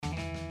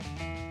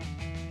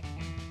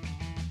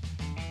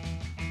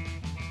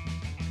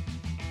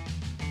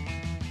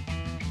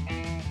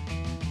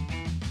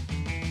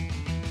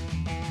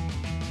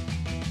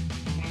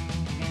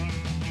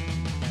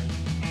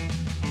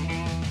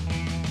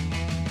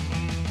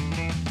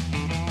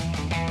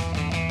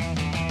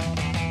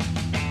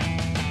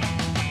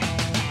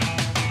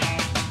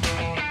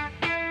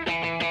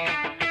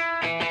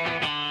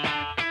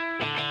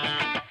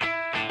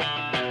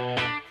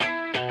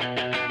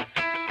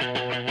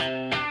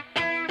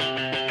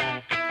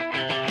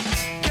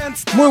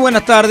Muy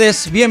buenas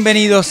tardes,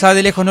 bienvenidos a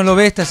De Lejos No Lo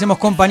Ves, te hacemos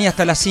compañía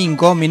hasta las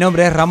 5. Mi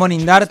nombre es Ramón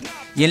Indart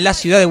y en la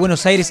ciudad de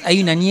Buenos Aires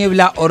hay una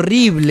niebla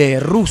horrible,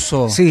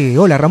 Russo. Sí,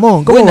 hola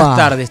Ramón, ¿cómo Buenas va?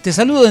 tardes, te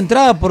saludo de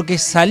entrada porque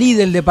salí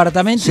del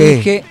departamento y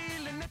dije,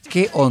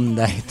 ¿qué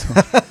onda esto?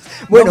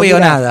 Bueno, no veo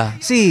mirá, nada.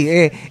 Sí,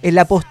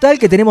 la postal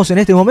que tenemos en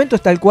este momento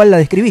es tal cual la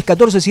describís,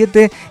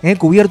 14.7,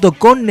 cubierto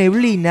con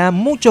neblina,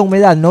 mucha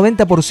humedad,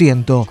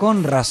 90%.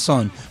 Con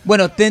razón.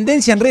 Bueno,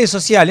 tendencia en redes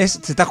sociales,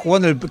 se está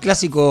jugando el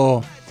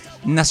clásico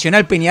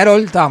Nacional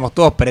Peñarol, estábamos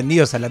todos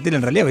prendidos a la tele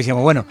en realidad,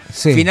 decíamos, bueno,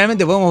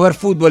 finalmente podemos ver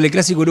fútbol, el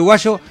clásico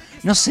uruguayo,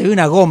 no se ve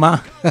una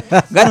goma,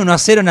 gana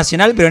 1-0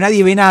 Nacional, pero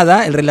nadie ve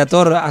nada, el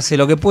relator hace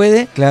lo que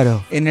puede,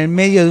 claro, en el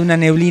medio de una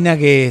neblina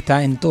que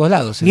está en todos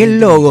lados. Ni el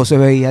logo se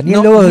veía, ni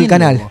el logo del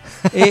canal.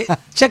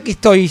 Ya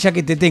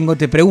que te tengo,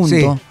 te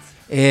pregunto,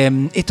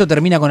 ¿esto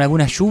termina con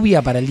alguna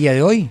lluvia para el día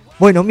de hoy?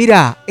 Bueno,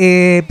 mira,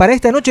 para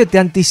esta noche te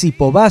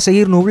anticipo, va a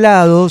seguir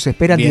nublado, se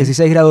esperan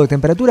 16 grados de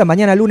temperatura,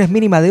 mañana lunes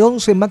mínima de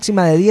 11,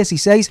 máxima de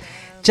 16,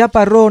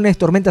 chaparrones,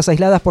 tormentas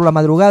aisladas por la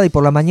madrugada y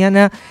por la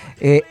mañana,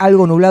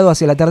 algo nublado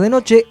hacia la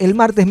tarde-noche, el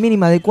martes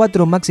mínima de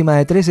 4, máxima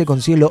de 13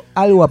 con cielo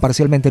algo a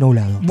parcialmente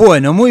nublado.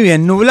 Bueno, muy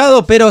bien,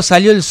 nublado, pero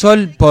salió el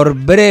sol por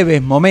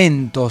breves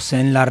momentos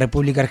en la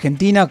República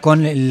Argentina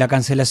con la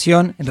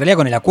cancelación, en realidad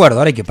con el acuerdo,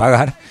 ahora hay que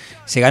pagar,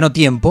 se ganó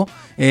tiempo,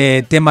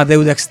 tema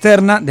deuda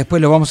externa, después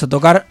lo vamos a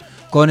tocar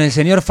con el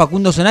señor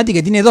Facundo Sonati,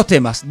 que tiene dos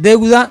temas,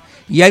 deuda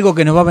y algo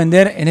que nos va a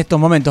vender en estos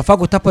momentos.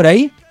 Facu, ¿estás por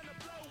ahí?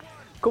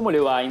 ¿Cómo le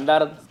va,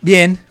 Indart?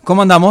 Bien,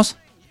 ¿cómo andamos?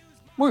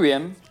 Muy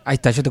bien. Ahí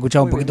está, yo te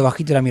escuchaba un poquito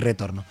bajito, era mi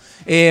retorno.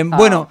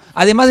 Bueno,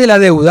 además de la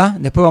deuda,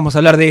 después vamos a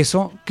hablar de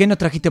eso, ¿qué nos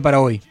trajiste para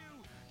hoy?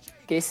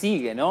 ¿Qué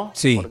sigue, no?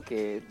 Sí.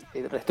 Porque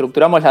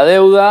reestructuramos la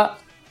deuda,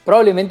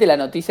 probablemente la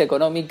noticia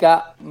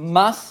económica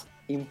más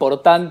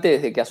importante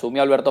desde que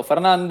asumió Alberto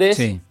Fernández.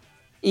 Sí.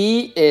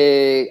 Y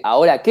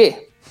 ¿ahora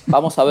qué?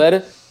 Vamos a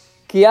ver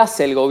qué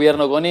hace el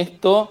gobierno con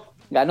esto.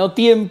 Ganó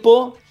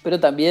tiempo, pero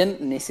también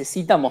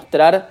necesita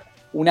mostrar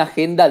una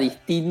agenda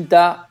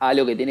distinta a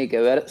lo que tiene que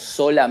ver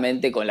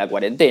solamente con la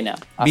cuarentena.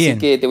 Bien. Así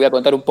que te voy a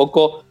contar un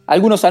poco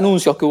algunos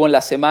anuncios que hubo en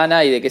la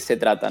semana y de qué se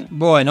tratan.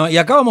 Bueno, y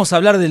acá vamos a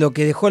hablar de lo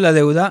que dejó la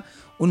deuda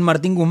un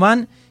Martín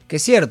Guzmán, que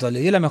es cierto,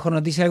 le dio la mejor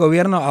noticia al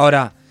gobierno.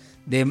 Ahora,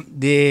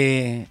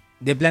 de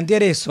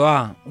plantear eso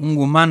a un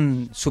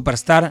Guzmán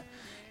superstar,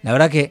 la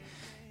verdad que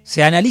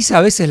se analiza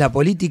a veces la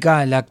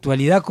política, la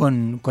actualidad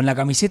con la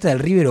camiseta del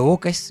River o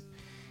Boca, es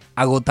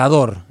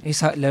agotador,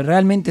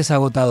 realmente es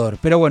agotador.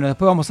 Pero bueno,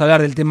 después vamos a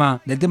hablar del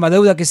tema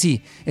deuda, que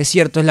sí, es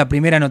cierto, es la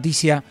primera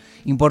noticia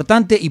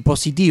importante y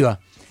positiva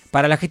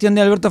para la gestión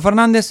de Alberto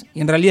Fernández y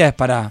en realidad es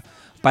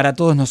para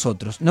todos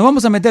nosotros. Nos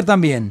vamos a meter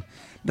también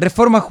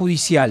reforma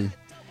judicial,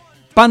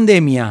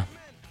 pandemia,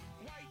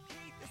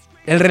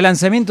 el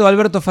relanzamiento de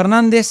Alberto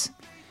Fernández,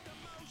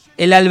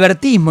 el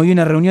albertismo y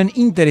una reunión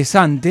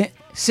interesante,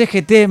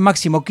 CGT,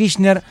 Máximo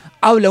Kirchner,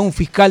 habla un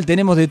fiscal,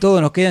 tenemos de todo,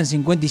 nos quedan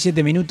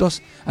 57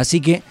 minutos,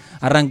 así que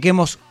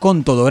arranquemos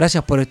con todo.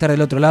 Gracias por estar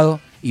del otro lado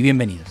y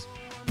bienvenidos.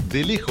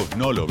 De lejos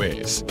no lo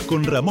ves,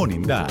 con Ramón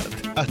Indart,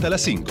 hasta las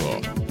 5.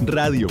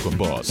 Radio con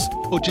Voz,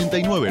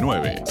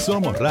 89.9,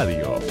 somos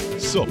radio,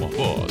 somos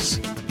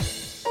voz.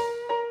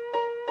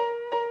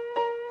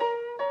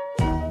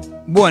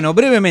 Bueno,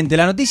 brevemente,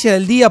 la noticia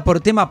del día por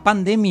tema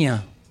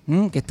pandemia,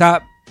 que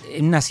está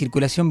en una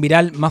circulación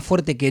viral más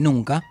fuerte que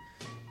nunca.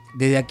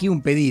 Desde aquí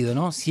un pedido,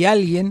 ¿no? Si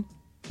alguien,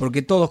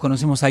 porque todos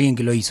conocemos a alguien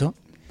que lo hizo,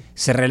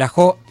 se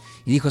relajó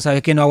y dijo,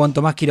 ¿sabes qué? No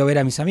aguanto más, quiero ver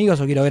a mis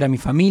amigos o quiero ver a mi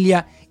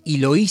familia, y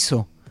lo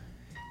hizo.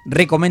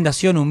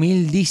 Recomendación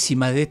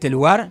humildísima de este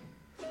lugar.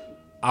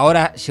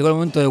 Ahora llegó el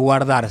momento de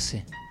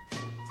guardarse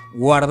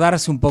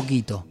un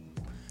poquito,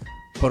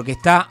 porque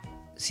está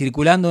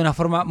circulando de una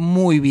forma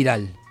muy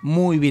viral.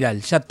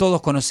 Ya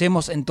todos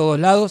conocemos en todos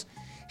lados,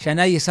 ya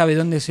nadie sabe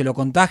dónde se lo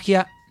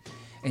contagia.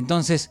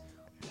 Entonces,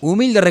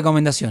 humilde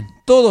recomendación.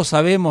 Todos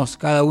sabemos,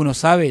 cada uno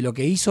sabe lo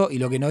que hizo y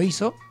lo que no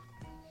hizo.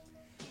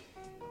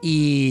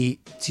 Y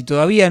si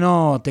todavía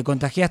no te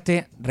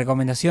contagiaste,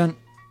 recomendación,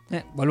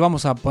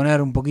 volvamos a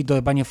poner un poquito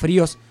de paños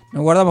fríos.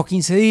 Nos guardamos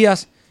 15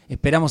 días,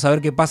 esperamos a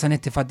ver qué pasa en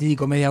este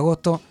fatídico mes de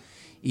agosto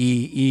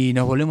y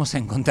nos volvemos a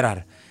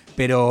encontrar.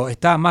 Pero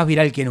está más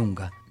viral que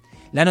nunca.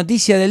 La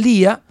noticia del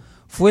día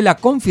fue la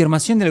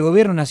confirmación del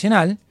gobierno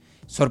nacional.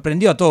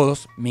 Sorprendió a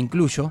todos, me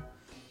incluyo.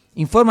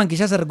 Informan que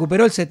ya se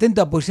recuperó el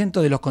 70%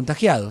 de los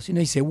contagiados. Y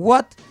uno dice,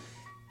 ¿what?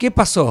 ¿Qué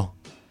pasó?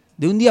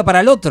 ¿De un día para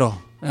el otro?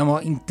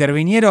 Digamos,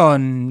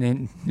 intervinieron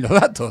en los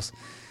datos.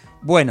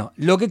 Bueno,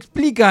 lo que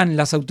explican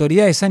las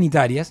autoridades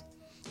sanitarias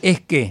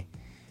es que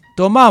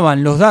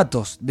tomaban los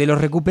datos de los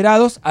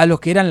recuperados a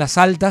los que eran las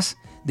altas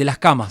de las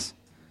camas,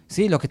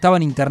 ¿sí? Los que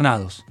estaban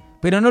internados,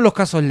 pero no los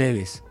casos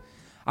leves.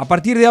 A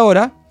partir de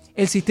ahora,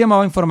 el sistema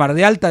va a informar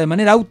de alta de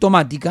manera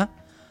automática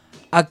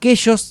a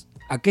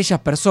aquellas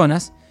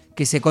personas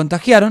que se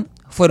contagiaron,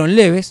 fueron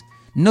leves,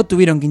 no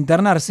tuvieron que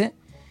internarse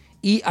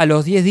y a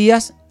los 10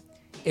 días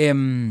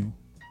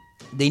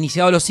de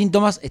iniciados los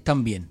síntomas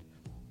están bien.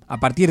 A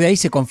partir de ahí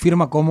se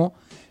confirma como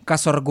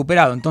caso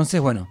recuperado. Entonces,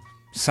 bueno,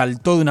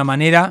 saltó de una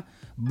manera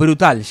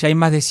brutal. Ya hay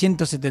más de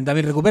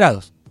 170.000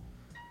 recuperados.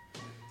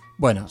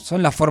 Bueno,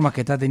 son las formas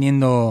que está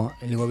teniendo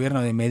el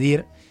gobierno de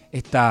medir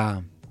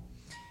esta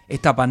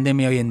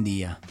pandemia hoy en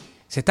día.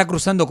 Se está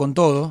cruzando con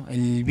todo.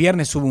 El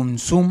viernes hubo un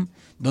Zoom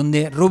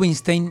donde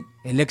Rubinstein,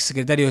 el ex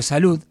secretario de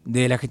Salud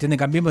de la gestión de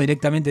Cambiemos,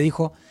 directamente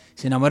dijo: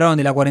 se enamoraron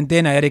de la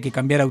cuarentena y ahora hay que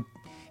cambiar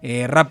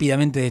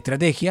rápidamente de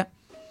estrategia.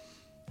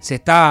 Se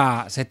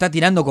está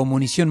tirando con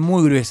munición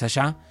muy gruesa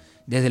ya,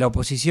 desde la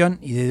oposición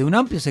y desde un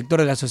amplio sector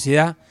de la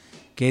sociedad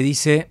que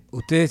dice: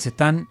 ustedes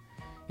están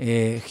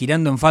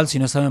girando en falso y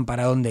no saben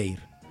para dónde ir.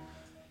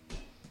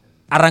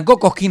 Arrancó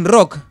Cosquín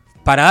Rock,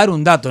 para dar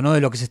un dato, ¿no?,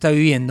 de lo que se está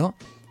viviendo,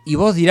 y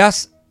vos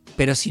dirás,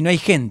 pero si no hay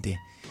gente.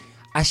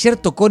 Ayer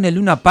tocó en el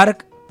Luna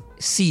Park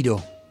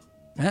Ciro,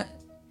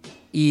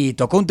 y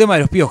tocó un tema de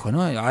los Piojos,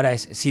 ¿no? Ahora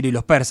es Ciro y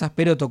los Persas,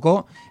 pero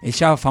tocó el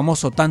ya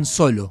famoso Tan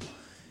Solo.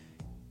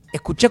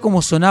 Escuchá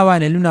cómo sonaba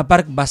en el Luna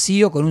Park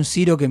vacío, con un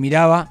Ciro que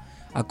miraba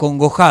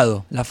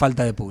acongojado la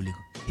falta de público.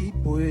 Y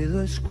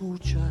puedo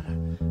escuchar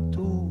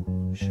tu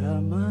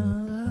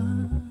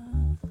llamada.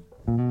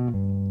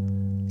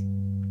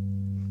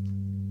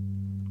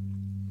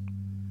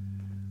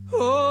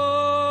 Oh,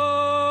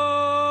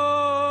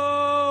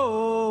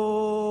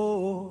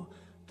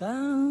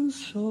 tan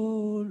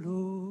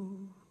solo.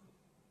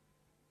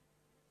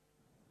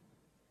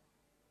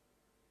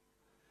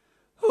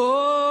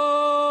 Oh,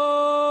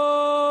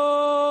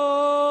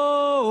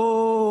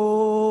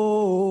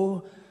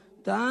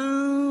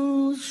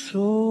 tan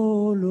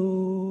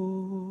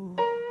solo.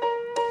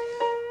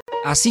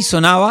 Así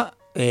sonaba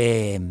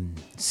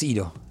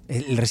Ciro.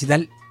 El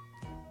recital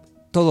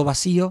todo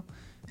vacío,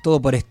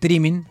 todo por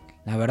streaming.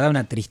 La verdad,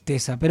 una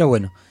tristeza, pero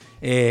bueno,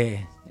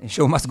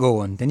 show must go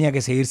on, tenía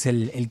que seguirse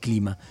el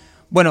clima.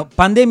 Bueno,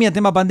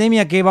 tema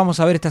pandemia, que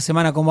vamos a ver esta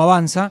semana cómo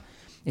avanza.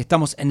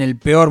 Estamos en el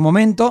peor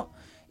momento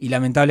y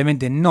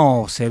lamentablemente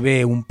no se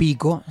ve un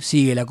pico,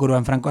 sigue la curva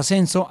en franco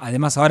ascenso.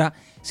 Además, ahora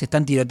se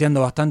están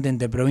tiroteando bastante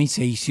entre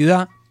provincia y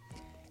ciudad.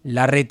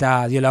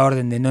 Larreta dio la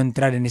orden de no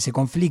entrar en ese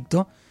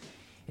conflicto.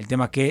 El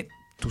tema es que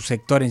tu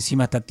sector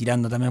encima está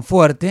tirando también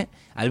fuerte.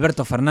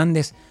 Alberto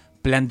Fernández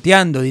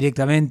planteando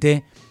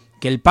directamente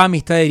que el PAMI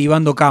está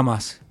derivando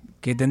camas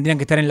que tendrían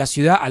que estar en la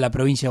ciudad a la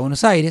provincia de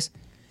Buenos Aires.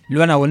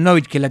 Luana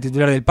Volnovich, que es la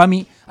titular del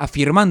PAMI,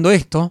 afirmando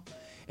esto.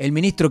 El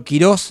ministro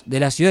Quirós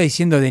de la ciudad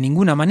diciendo: de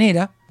ninguna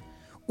manera.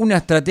 Una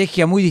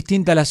estrategia muy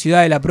distinta a la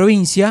ciudad de la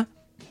provincia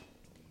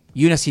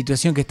y una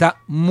situación que está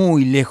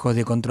muy lejos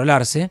de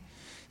controlarse.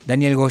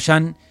 Daniel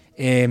Goyán,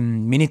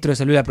 ministro de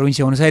Salud de la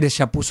provincia de Buenos Aires,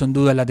 ya puso en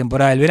duda la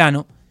temporada del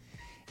verano.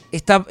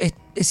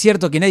 Es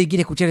cierto que nadie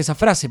quiere escuchar esa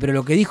frase, pero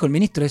lo que dijo el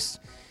ministro es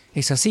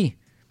así.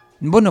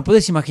 Vos no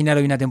podés imaginar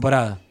hoy una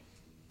temporada.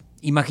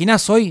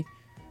 ¿Imaginás hoy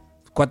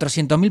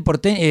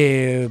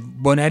 400.000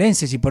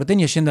 bonaerenses y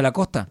porteños yendo a la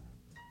costa?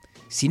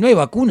 Si no hay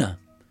vacuna,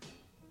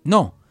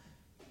 no.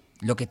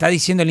 Lo que está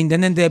diciendo el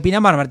intendente de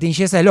Pinamar, Martín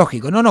Yesa, es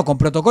lógico. No, con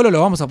protocolo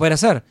lo vamos a poder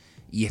hacer.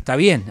 Y está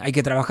bien, hay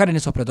que trabajar en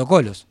esos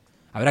protocolos.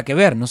 Habrá que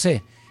ver, no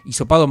sé,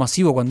 hisopado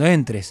masivo cuando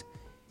entres.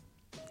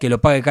 Que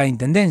lo pague cada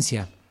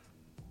intendencia.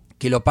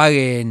 Que lo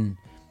paguen...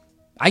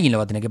 Alguien lo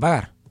va a tener que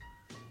pagar.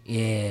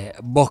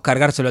 Vos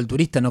cargárselo al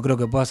turista no creo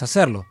que puedas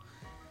hacerlo.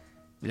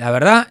 La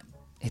verdad,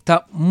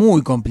 está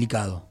muy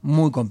complicado,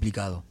 muy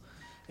complicado.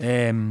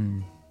 Es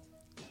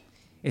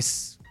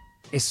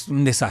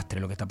un desastre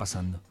lo que está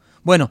pasando.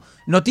 Bueno,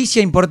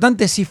 noticia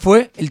importante sí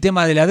fue el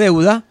tema de la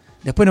deuda.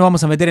 Después nos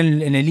vamos a meter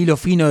en el hilo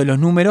fino de los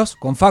números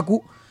con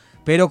Facu.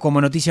 Pero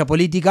como noticia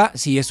política,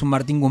 sí, es un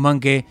Martín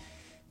Guzmán que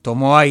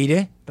tomó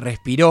aire,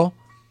 respiró.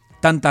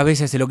 Tantas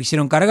veces se lo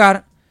quisieron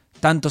cargar.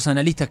 Tantos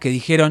analistas que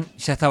dijeron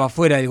ya estaba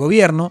fuera del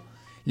gobierno.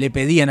 Le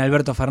pedían a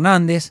Alberto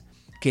Fernández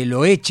que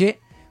lo eche.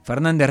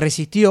 Fernández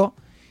resistió.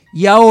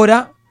 Y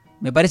ahora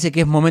me parece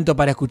que es momento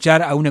para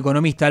escuchar a un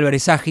economista,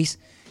 Álvarez Agis,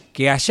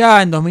 que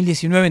allá en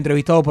 2019,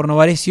 entrevistado por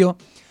Novarecio,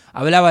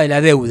 hablaba de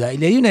la deuda y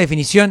le di una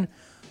definición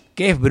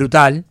que es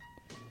brutal,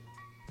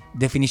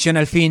 definición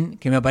al fin,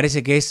 que me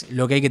parece que es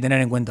lo que hay que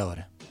tener en cuenta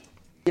ahora.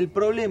 El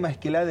problema es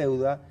que la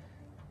deuda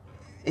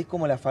es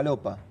como la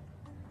falopa.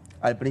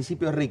 Al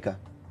principio es rica,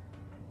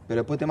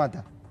 pero después te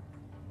mata.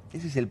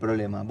 Ese es el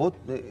problema. Vos,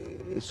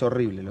 es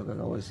horrible lo que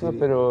acabo de decir. No,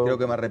 pero... Creo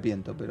que me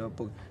arrepiento, pero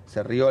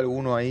se rió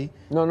alguno ahí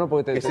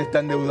porque que se está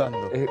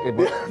endeudando.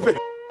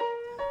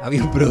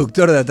 Había un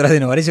productor de atrás de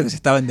Novarecio que se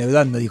estaba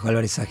endeudando, dijo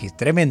Álvarez Agis.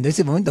 Tremendo,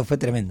 ese momento fue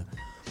tremendo.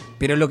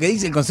 Pero lo que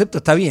dice el concepto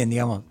está bien,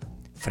 digamos.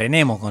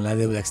 Frenemos con la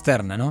deuda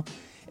externa, ¿no?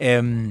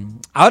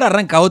 Ahora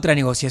arranca otra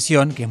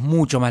negociación que es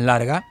mucho más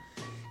larga,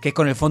 que es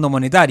con el Fondo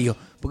Monetario.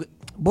 Porque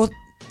vos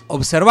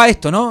observá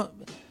esto, ¿no?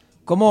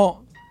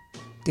 Cómo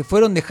te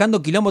fueron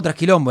dejando quilombo tras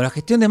quilombo. La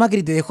gestión de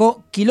Macri te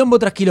dejó quilombo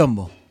tras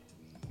quilombo.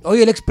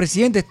 Hoy el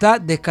expresidente está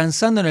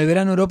descansando en el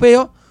verano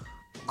europeo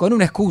con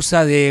una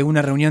excusa de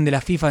una reunión de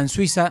la FIFA en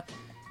Suiza,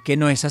 que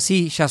no es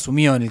así, ya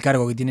asumió en el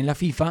cargo que tiene en la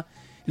FIFA.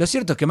 Lo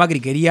cierto es que Macri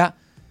quería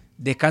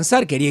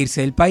descansar, quería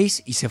irse del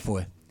país y se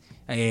fue.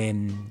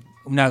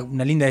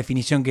 Una linda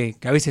definición que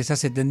a veces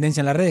hace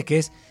tendencia en las redes, que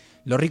es: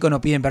 los ricos no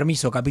piden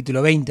permiso,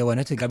 capítulo 20,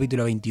 bueno, este es el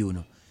capítulo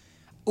 21.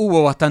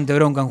 Hubo bastante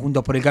bronca en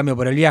Juntos por el Cambio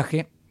por el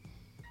viaje,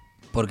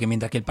 porque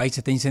mientras que el país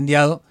está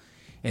incendiado,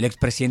 el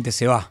expresidente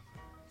se va.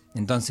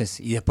 Entonces,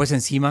 y después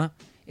encima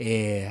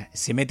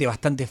se mete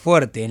bastante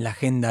fuerte en la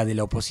agenda de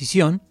la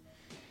oposición.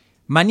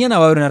 Mañana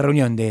va a haber una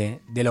reunión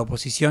de la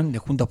oposición, de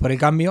Juntos por el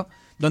Cambio,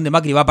 donde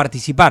Macri va a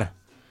participar.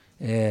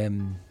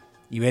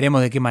 Y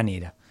veremos de qué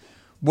manera.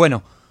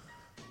 Bueno,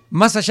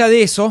 más allá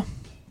de eso,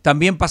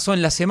 también pasó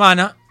en la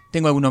semana.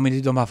 Tengo algunos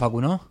minutitos más,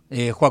 Facu, ¿no?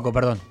 Juaco,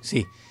 perdón,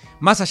 sí.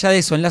 Más allá de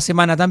eso, en la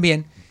semana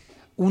también,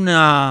 un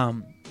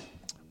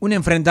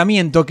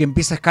enfrentamiento que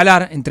empieza a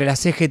escalar entre la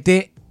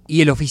CGT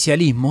y el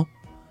oficialismo.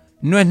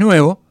 No es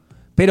nuevo,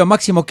 pero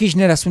Máximo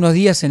Kirchner hace unos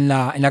días en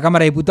la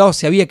Cámara de Diputados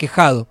se había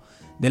quejado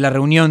de la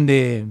reunión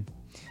de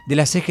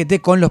la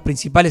CGT con los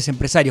principales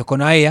empresarios,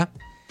 con AEA.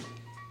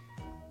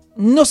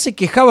 No se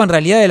quejaba en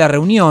realidad de la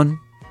reunión,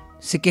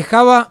 se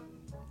quejaba,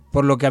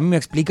 por lo que a mí me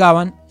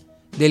explicaban,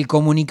 del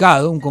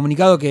comunicado, un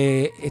comunicado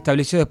que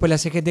estableció después la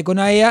CGT con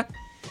AEA,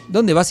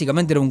 donde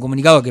básicamente era un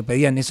comunicado que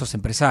pedían esos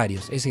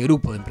empresarios, ese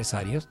grupo de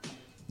empresarios,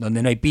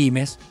 donde no hay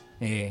pymes.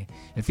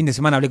 El fin de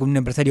semana hablé con un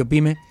empresario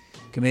pyme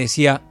que me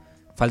decía,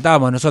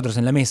 faltábamos nosotros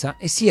en la mesa.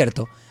 Es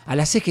cierto, a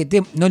la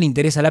CGT no le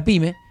interesa la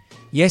pyme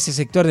y a ese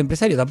sector de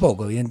empresarios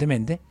tampoco,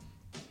 evidentemente.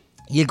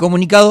 Y el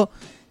comunicado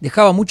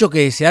dejaba mucho que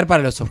desear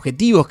para los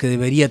objetivos que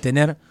debería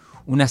tener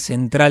una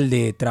central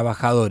de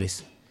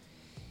trabajadores.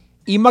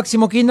 Y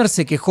Máximo Kirchner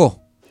se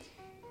quejó.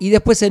 Y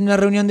después en una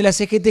reunión de la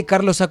CGT,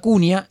 Carlos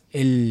Acuña,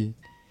 el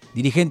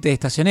dirigente de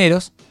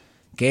Estacioneros,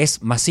 que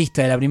es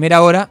masista de la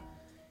primera hora,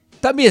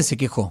 también se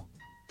quejó.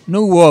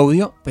 No hubo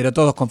audio, pero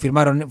todos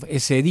confirmaron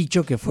ese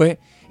dicho que fue,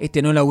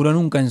 este no laburó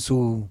nunca en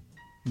su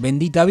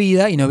bendita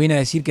vida y nos viene a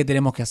decir qué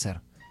tenemos que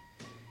hacer.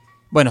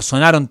 Bueno,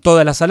 sonaron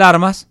todas las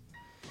alarmas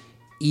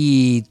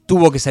y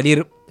tuvo que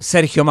salir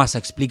Sergio Massa a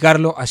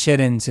explicarlo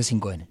ayer en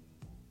C5N.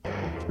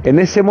 En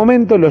ese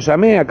momento lo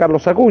llamé a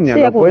Carlos Acuña,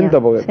 sí, lo Acuña,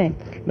 cuento porque sí.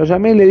 Lo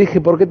llamé y le dije,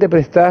 ¿por qué te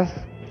prestás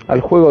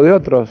al juego de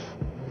otros?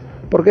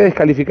 ¿Por qué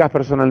descalificás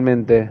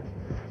personalmente?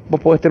 Vos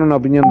podés tener una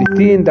opinión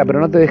distinta, pero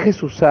no te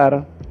dejes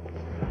usar.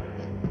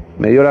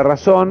 Me dio la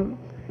razón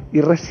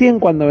y recién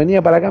cuando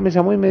venía para acá me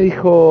llamó y me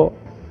dijo,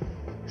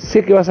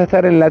 sé que vas a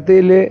estar en la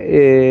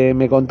tele,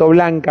 me contó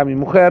Blanca, mi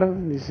mujer,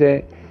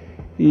 dice,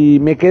 y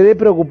me quedé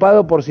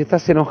preocupado por si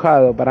estás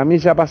enojado. Para mí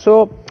ya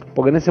pasó,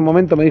 porque en ese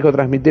momento me dijo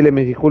transmitile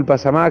mis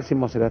disculpas a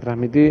Máximo, se las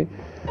transmití.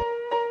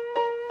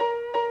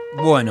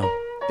 Bueno,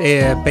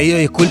 pedido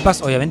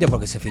disculpas obviamente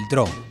porque se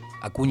filtró.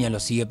 Acuña lo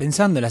sigue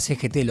pensando, la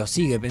CGT lo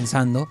sigue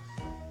pensando.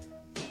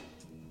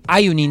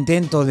 Hay un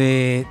intento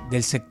del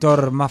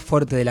sector más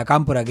fuerte de la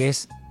cámpora que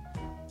es,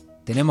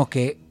 tenemos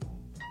que,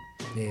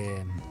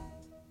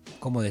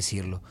 ¿cómo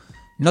decirlo?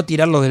 No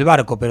tirarlos del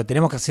barco, pero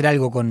tenemos que hacer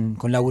algo con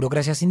la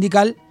burocracia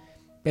sindical,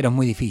 pero es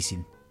muy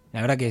difícil. La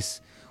verdad que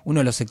es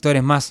uno de los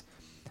sectores más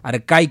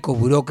arcaicos,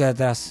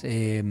 burócratas,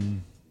 de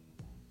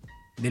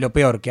lo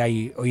peor que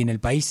hay hoy en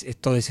el país, es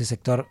todo ese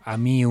sector, a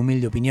mi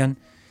humilde opinión,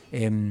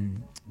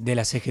 de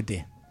la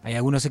CGT. Hay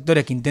algunos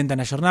sectores que intentan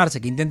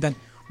ayornarse, que intentan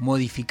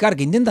modificar,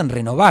 que intentan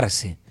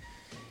renovarse.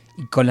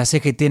 Y con la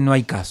CGT no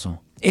hay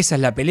caso. Esa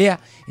es la pelea.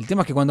 El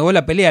tema es que cuando vos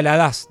la pelea la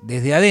das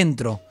desde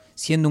adentro,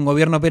 siendo un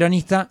gobierno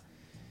peronista,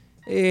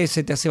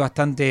 se te hace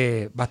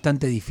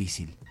bastante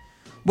difícil.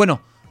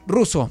 Bueno,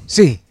 Russo.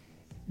 Sí.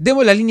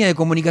 Demos la línea de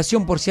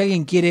comunicación por si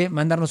alguien quiere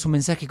mandarnos un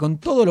mensaje con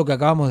todo lo que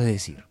acabamos de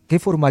decir. Qué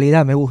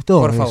formalidad, me gustó.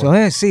 Por eso,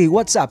 favor. Sí,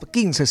 WhatsApp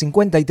 15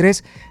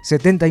 53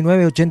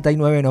 79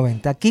 89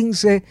 90.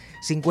 15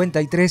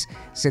 53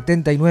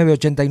 79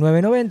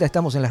 89 90.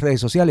 Estamos en las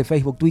redes sociales,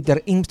 Facebook,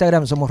 Twitter,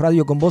 Instagram. Somos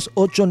Radio con Voz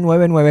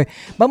 899.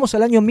 Vamos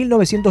al año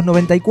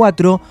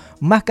 1994.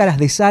 Máscaras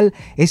de Sal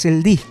es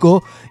el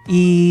disco.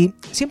 Y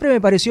siempre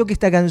me pareció que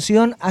esta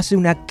canción hace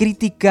una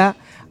crítica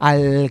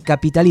al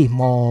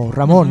capitalismo,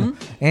 Ramón,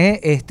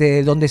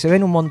 donde se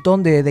ven un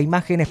montón de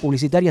imágenes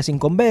publicitarias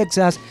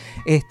inconvexas.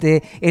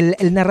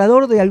 El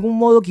narrador de algún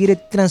modo quiere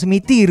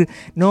transmitir,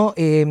 ¿no?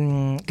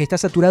 Que está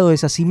saturado de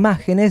esas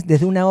imágenes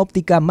desde una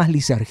óptica más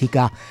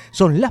lisérgica.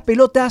 Son las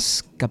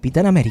pelotas,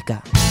 Capitán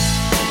América.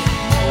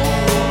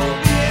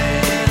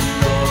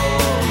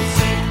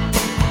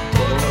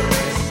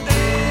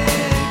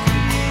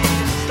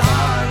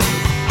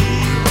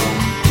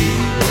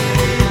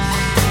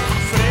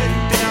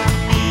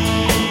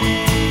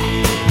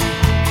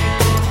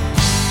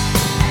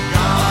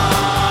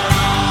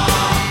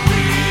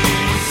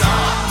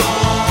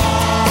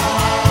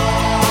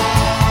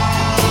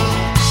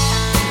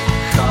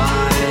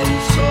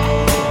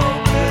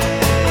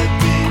 Sobre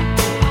ti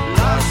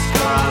las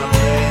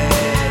cadenas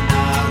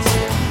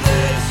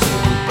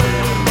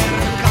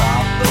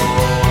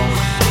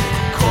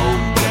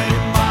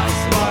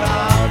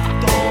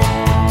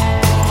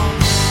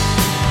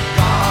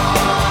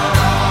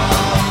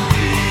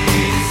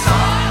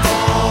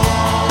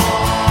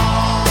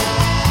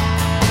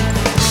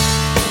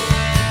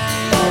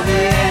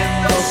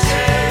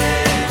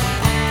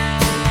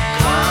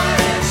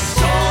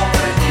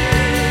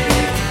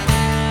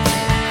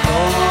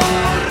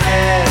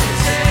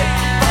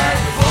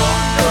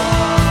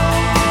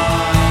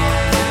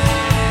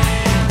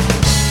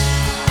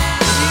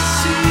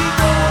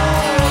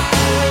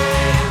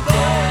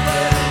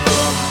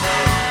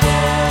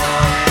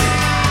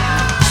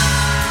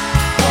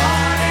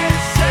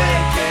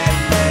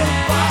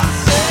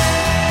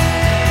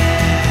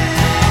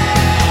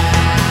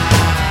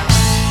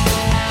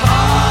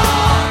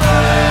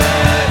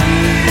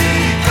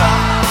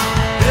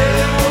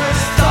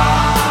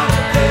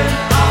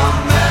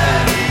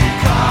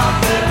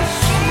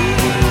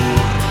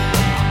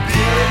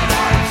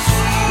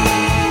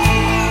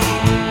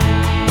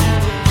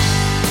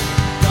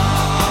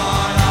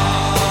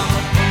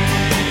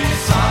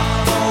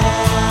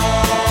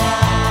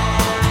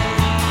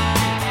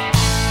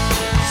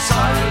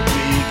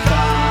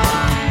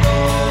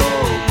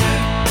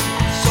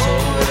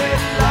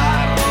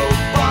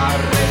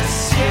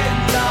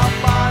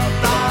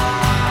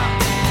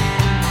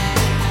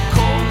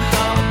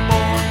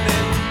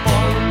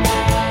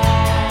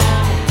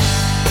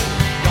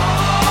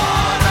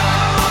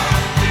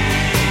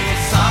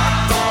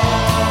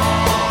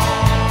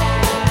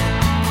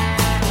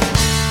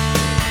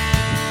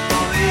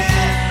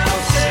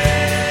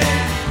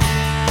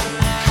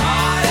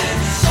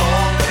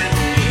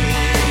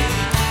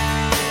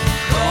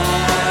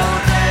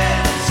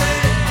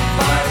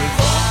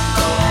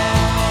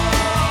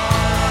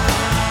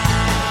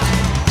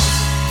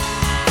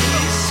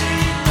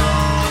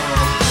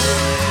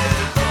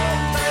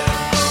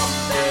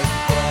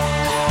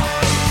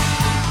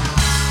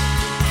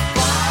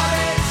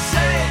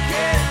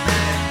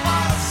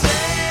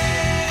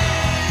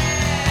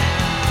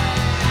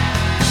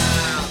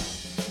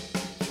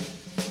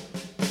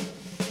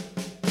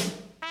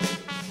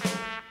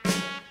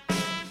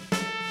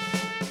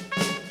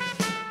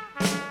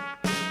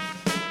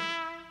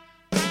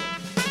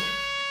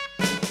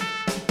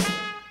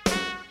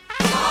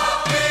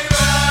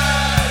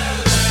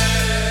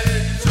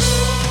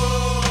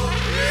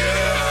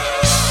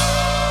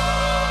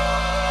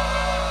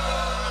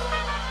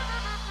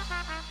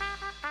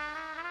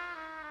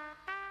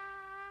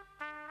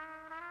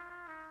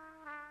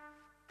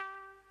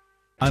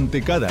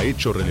Ante cada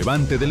hecho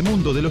relevante del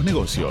mundo de los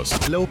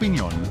negocios, la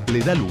opinión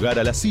le da lugar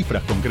a las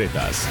cifras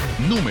concretas.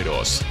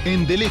 Números,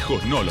 en De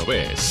Lejos No Lo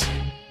Ves.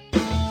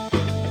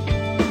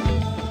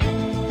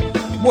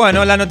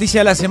 Bueno, la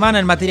noticia de la semana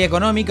en materia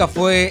económica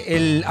fue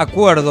el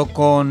acuerdo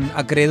con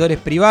acreedores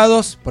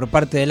privados por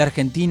parte de la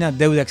Argentina,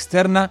 deuda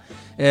externa.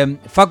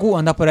 Facu,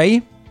 ¿andás por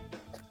ahí?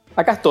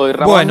 Acá estoy,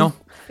 Ramón. Bueno,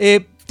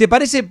 ¿te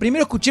parece?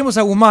 Primero escuchemos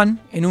a Guzmán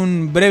en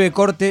un breve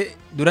corte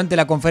durante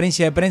la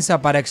conferencia de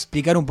prensa para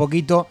explicar un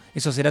poquito,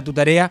 eso será tu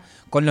tarea,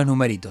 con los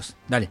numeritos.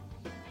 Dale.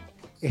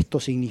 Esto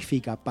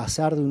significa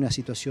pasar de una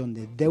situación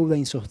de deuda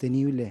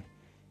insostenible,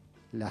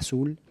 la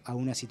azul, a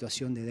una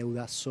situación de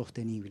deuda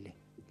sostenible,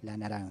 la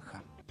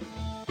naranja.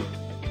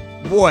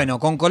 Bueno,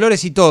 con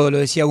colores y todo, lo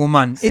decía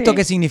Guzmán. Sí, ¿Esto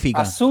qué significa?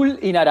 Azul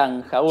y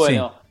naranja.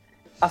 Bueno,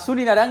 sí.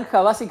 Azul y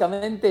naranja,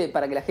 básicamente,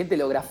 para que la gente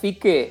lo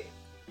grafique,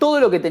 todo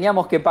lo que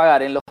teníamos que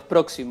pagar en los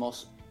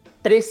próximos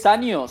 3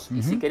 años,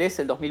 y si querés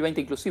el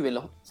 2020 inclusive,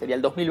 sería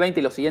el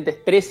 2020 y los siguientes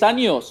 3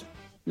 años,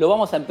 lo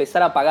vamos a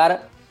empezar a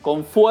pagar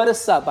con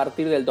fuerza a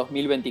partir del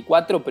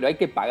 2024, pero hay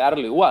que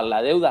pagarlo igual.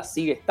 La deuda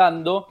sigue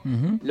estando.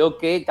 Lo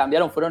que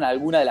cambiaron fueron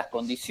algunas de las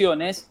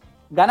condiciones.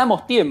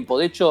 Ganamos tiempo.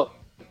 De hecho,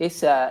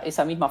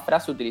 esa misma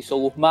frase utilizó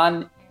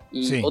Guzmán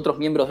y otros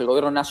miembros del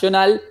gobierno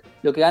nacional.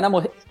 Lo que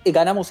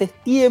ganamos es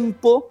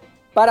tiempo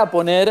para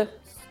poner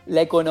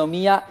la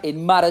economía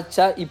en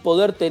marcha y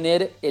poder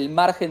tener el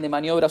margen de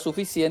maniobra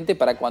suficiente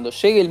para cuando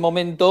llegue el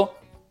momento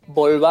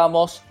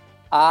volvamos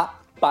a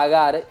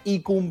pagar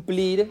y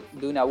cumplir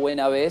de una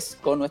buena vez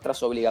con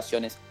nuestras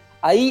obligaciones.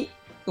 Ahí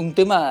un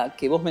tema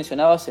que vos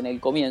mencionabas en el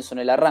comienzo, en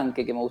el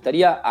arranque, que me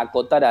gustaría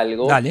acotar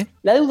algo. Dale.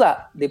 La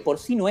deuda de por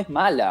sí no es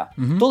mala.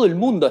 Todo el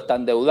mundo está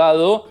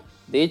endeudado.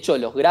 De hecho,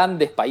 los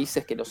grandes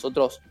países que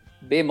nosotros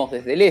vemos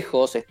desde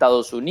lejos,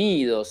 Estados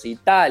Unidos,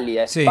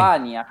 Italia,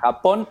 España,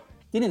 Japón,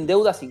 tienen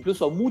deudas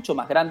incluso mucho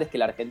más grandes que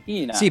la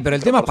Argentina. Sí, pero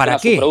el tema ¿para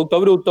qué? Su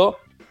Producto Bruto.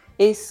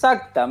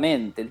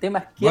 Exactamente. El tema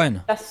es qué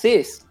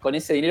haces con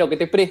ese dinero que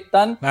te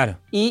prestan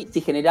y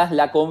si generás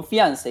la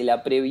confianza y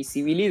la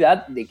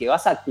previsibilidad de que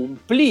vas a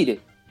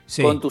cumplir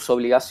con tus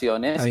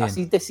obligaciones.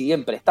 Así te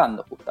siguen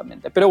prestando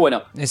justamente. Pero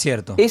bueno, es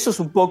cierto. Eso es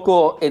un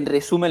poco, en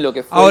resumen, lo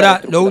que fue ahora, la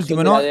estructuración lo último,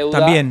 de la ¿no? deuda,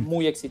 También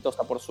muy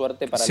exitosa, por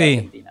suerte, para la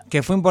Argentina.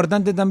 Que fue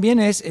importante también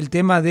es el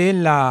tema del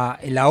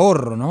el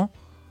ahorro, ¿no?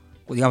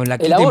 Digamos, la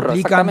quita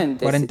implica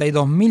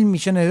 42.000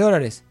 millones de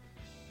dólares.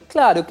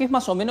 Claro, que es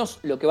más o menos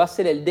lo que va a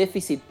ser el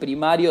déficit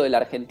primario de la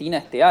Argentina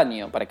este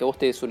año, para que vos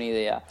te des una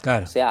idea.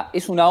 Claro. O sea,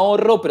 es un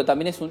ahorro, pero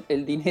también es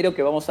el dinero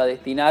que vamos a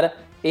destinar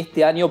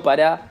este año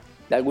para,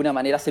 de alguna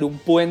manera, hacer un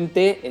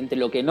puente entre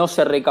lo que no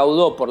se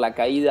recaudó por la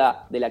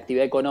caída de la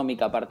actividad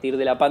económica a partir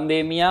de la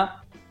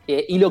pandemia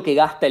y lo que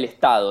gasta el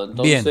Estado.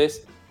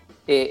 Entonces,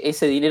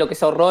 ese dinero que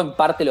se ahorró, en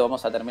parte lo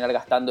vamos a terminar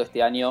gastando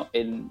este año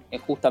en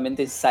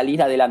justamente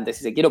salir adelante,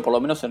 si se quiere, o por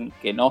lo menos en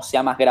que no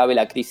sea más grave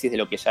la crisis de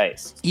lo que ya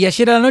es. Y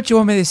ayer a la noche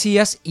vos me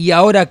decías, ¿y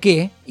ahora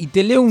qué? Y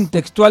te leo un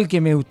textual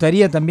que me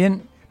gustaría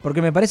también,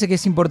 porque me parece que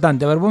es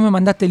importante. A ver, vos me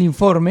mandaste el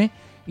informe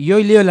y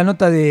hoy leo la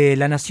nota de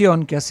La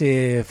Nación que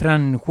hace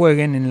Fran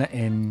Jueguen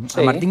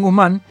a Martín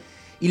Guzmán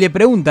y le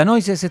pregunta, ¿no?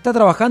 Dice, ¿se está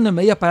trabajando en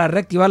medidas para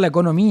reactivar la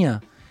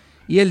economía?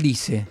 Y él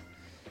dice,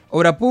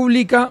 obra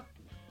pública,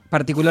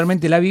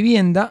 particularmente la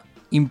vivienda,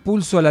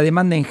 impulso a la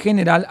demanda en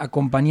general,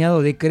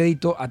 acompañado de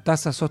crédito a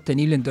tasa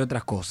sostenible, entre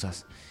otras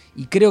cosas.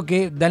 Y creo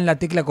que dan la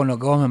tecla con lo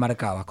que vos me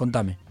marcabas.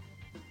 Contame.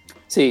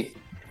 Sí,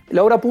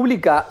 la obra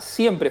pública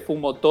siempre fue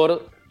un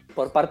motor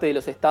por parte de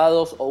los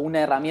estados o una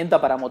herramienta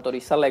para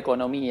motorizar la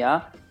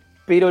economía,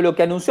 pero lo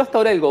que anunció hasta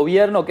ahora el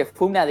gobierno, que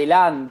fue un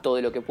adelanto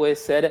de lo que puede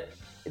ser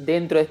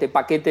dentro de este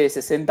paquete de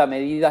 60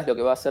 medidas, lo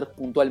que va a ser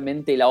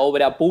puntualmente la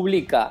obra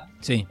pública.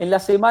 En la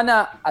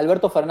semana,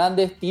 Alberto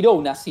Fernández tiró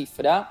una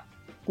cifra,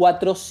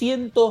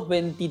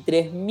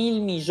 423.000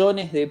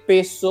 millones de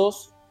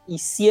pesos y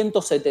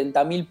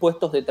 170.000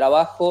 puestos de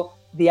trabajo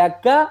de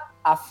acá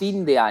a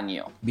fin de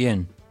año.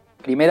 Bien.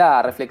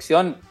 Primera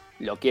reflexión,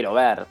 lo quiero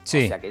ver.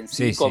 Sí, o sea, que en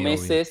 5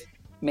 meses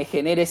me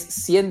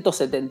generes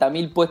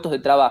 170.000 puestos de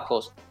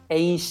trabajo e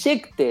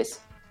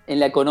inyectes en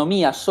la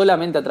economía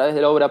solamente a través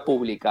de la obra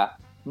pública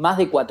más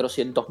de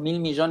 400.000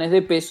 millones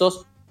de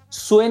pesos,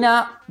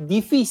 suena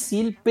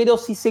difícil, pero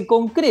si se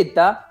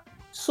concreta,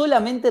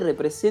 solamente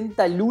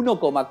representa el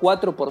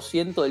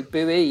 1,4% del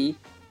PBI,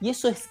 y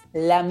eso es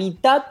la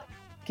mitad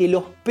que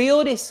los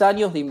peores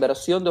años de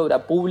inversión de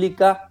obra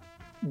pública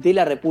de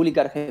la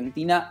República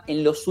Argentina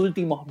en los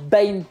últimos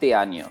 20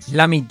 años.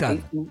 La mitad.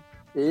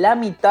 La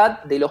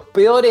mitad de los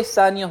peores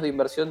años de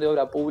inversión de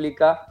obra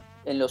pública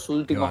en los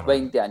últimos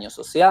 20 años.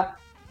 O sea,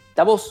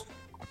 estamos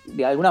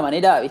de alguna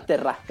manera,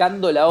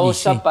 rascando la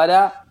olla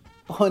para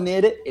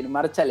poner en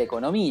marcha la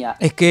economía.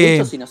 Es que, de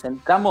hecho, si nos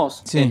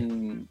centramos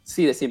en...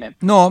 Sí, decime.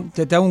 No,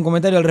 te hago un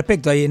comentario al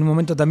respecto. Ahí en un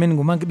momento también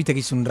Guzmán, viste que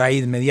hizo un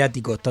raid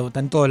mediático, está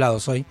en todos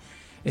lados hoy.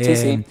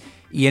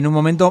 Y en un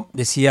momento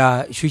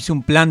decía, yo hice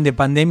un plan de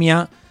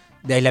pandemia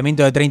de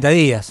aislamiento de 30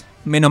 días.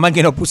 Menos mal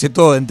que no puse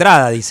todo de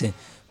entrada, dice.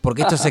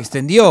 Porque esto se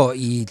extendió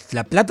y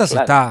la plata se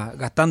está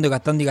gastando y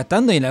gastando y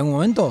gastando y en algún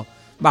momento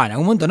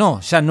no,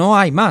 ya no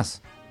hay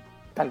más.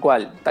 Tal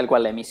cual.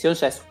 La emisión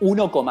ya es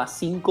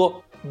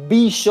 1,5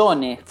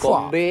 billones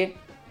con B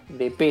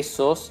de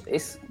pesos.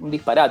 Es un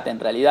disparate en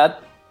realidad.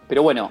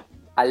 Pero bueno,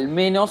 al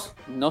menos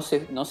no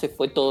se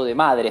fue todo de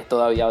madres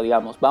todavía,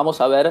 digamos.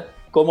 Vamos a ver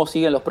cómo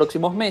siguen los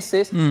próximos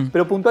meses.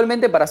 Pero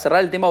puntualmente, para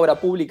cerrar el tema obra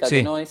pública,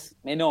 que no es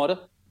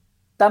menor,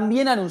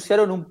 también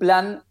anunciaron un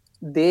plan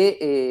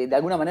de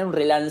alguna manera, un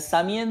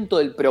relanzamiento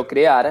del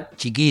Procrear.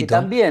 Chiquito. Que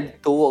también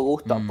tuvo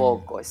gusto a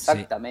poco,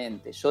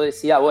 exactamente. Yo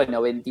decía,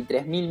 bueno,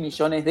 23.000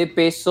 millones de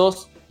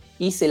pesos,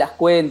 hice las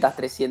cuentas,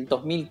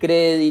 300.000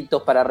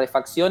 créditos para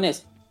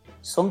refacciones,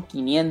 son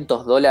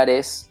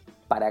 $500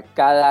 para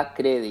cada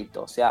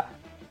crédito. O sea,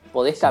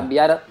 podés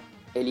cambiar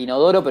el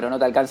inodoro, pero no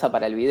te alcanza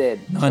para el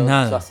bidet.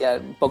 Nada. Yo hacía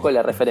un poco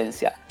la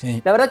referencia.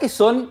 Sí. La verdad que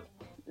son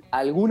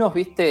algunos,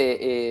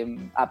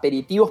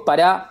 aperitivos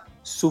para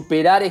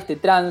superar este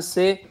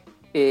trance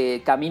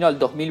camino al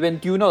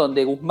 2021,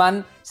 donde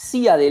Guzmán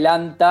sí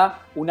adelanta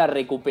una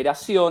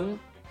recuperación,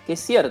 que es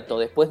cierto,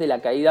 después de la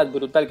caída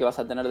brutal que vas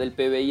a tener del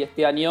PBI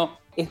este año,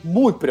 es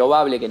muy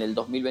probable que en el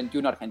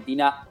 2021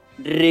 Argentina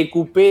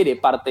recupere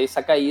parte de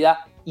esa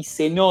caída y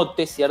se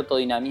note cierto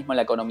dinamismo en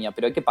la economía.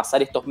 Pero hay que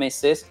pasar estos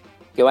meses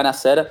que van a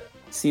ser,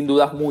 sin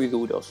dudas, muy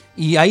duros.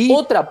 Y ahí,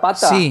 otra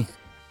pata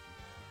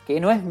que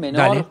no es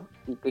menor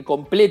y que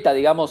completa,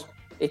 digamos,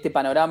 este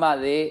panorama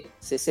de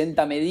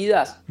 60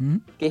 medidas,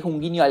 que es un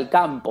guiño al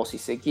campo, si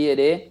se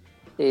quiere.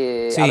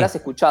 Habrás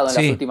escuchado en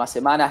las últimas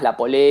semanas la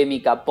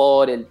polémica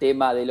por el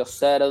tema de los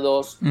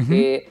cerdos,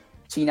 que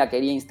China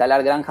quería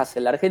instalar granjas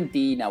en la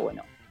Argentina.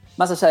 Bueno,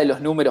 más allá de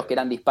los números que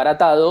eran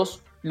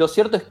disparatados, lo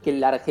cierto es que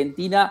la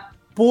Argentina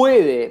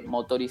puede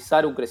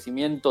motorizar un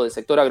crecimiento del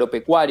sector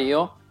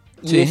agropecuario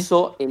y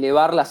eso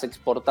elevar las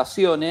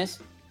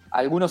exportaciones.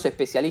 Algunos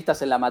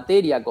especialistas en la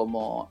materia,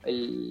 como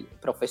el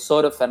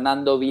profesor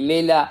Fernando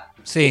Vilela,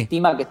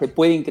 estima que se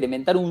puede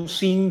incrementar un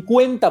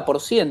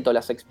 50%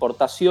 las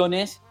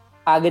exportaciones,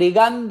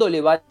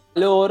 agregándole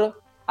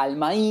valor al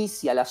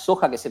maíz y a la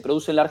soja que se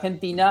produce en la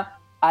Argentina,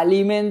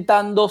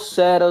 alimentando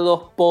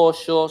cerdos,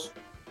 pollos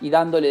y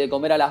dándole de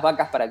comer a las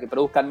vacas para que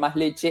produzcan más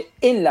leche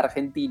en la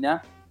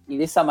Argentina, y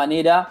de esa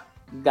manera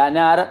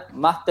ganar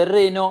más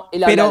terreno.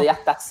 Él habla de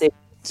hasta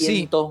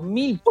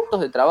 600.000 puestos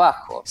de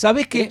trabajo.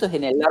 ¿Sabés qué? Esto es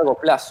en el largo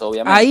plazo,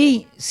 obviamente.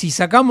 Ahí, si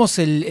sacamos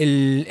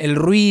el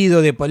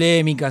ruido de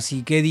polémicas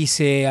y qué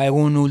dice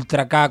algún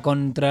Ultra K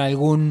contra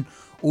algún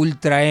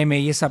Ultra M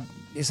y esa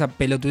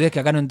pelotudez que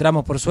acá no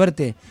entramos por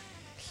suerte,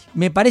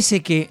 me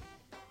parece que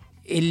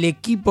el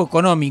equipo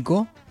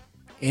económico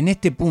en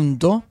este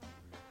punto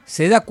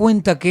se da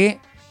cuenta que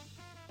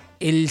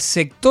el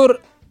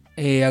sector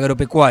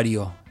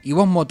agropecuario, y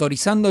vos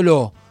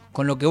motorizándolo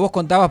con lo que vos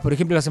contabas, por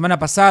ejemplo, la semana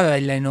pasada,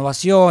 de la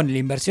innovación, la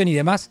inversión y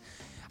demás,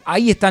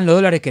 ahí están los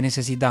dólares que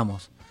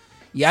necesitamos.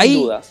 Y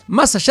ahí,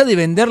 más allá de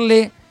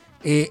venderle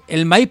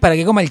el maíz para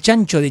que coma el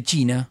chancho de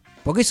China,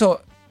 porque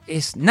eso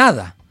es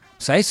nada,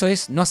 o sea, eso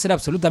es no hacer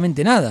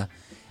absolutamente nada.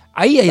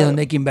 Ahí es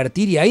donde hay que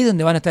invertir y ahí es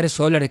donde van a estar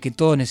esos dólares que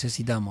todos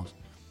necesitamos.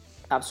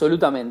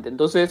 Absolutamente.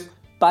 Entonces,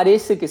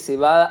 parece que se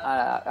va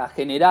a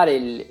generar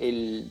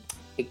el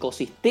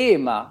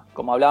ecosistema,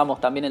 como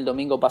hablábamos también el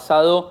domingo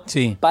pasado,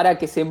 para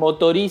que se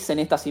motoricen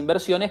estas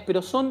inversiones,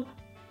 pero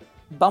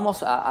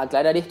vamos a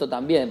aclarar esto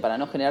también para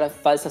no generar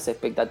falsas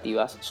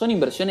expectativas, son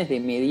inversiones de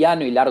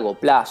mediano y largo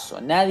plazo.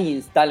 Nadie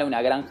instala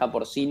una granja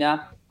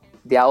porcina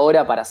de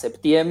ahora para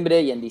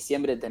septiembre y en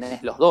diciembre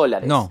tenés los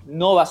dólares.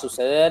 No va a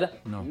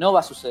suceder, no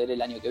va a suceder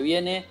el año que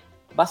viene,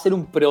 va a ser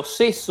un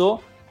proceso,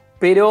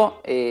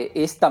 pero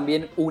es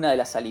también una de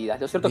las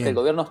salidas. Lo cierto es que el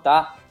gobierno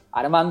está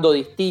armando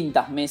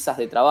distintas mesas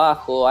de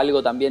trabajo,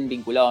 algo también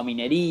vinculado a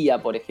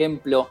minería, por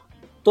ejemplo.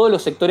 Todos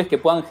los sectores que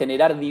puedan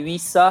generar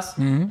divisas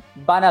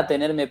van a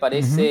tener, me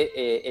parece,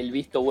 el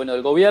visto bueno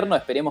del gobierno.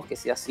 Esperemos que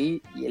sea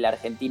así y la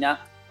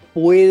Argentina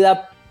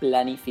pueda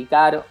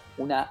planificar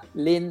una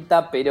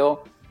lenta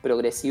pero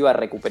progresiva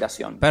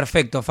recuperación.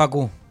 Perfecto,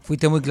 Facu.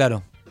 Fuiste muy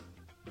claro.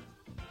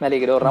 Me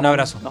alegro, Ramón. Un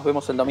abrazo. Nos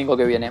vemos el domingo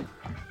que viene.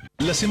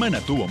 La semana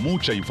tuvo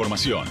mucha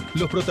información.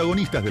 Los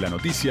protagonistas de la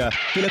noticia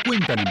te la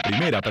cuentan en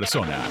primera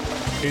persona.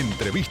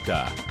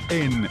 Entrevista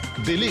en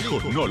De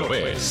Lejos No Lo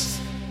Ves.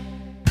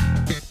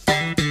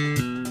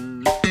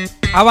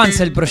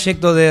 Avanza el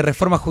proyecto de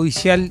reforma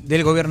judicial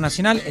del Gobierno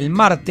Nacional. El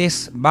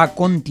martes va a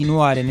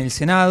continuar en el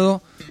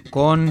Senado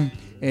con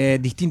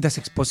distintas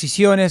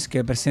exposiciones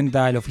que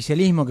presenta el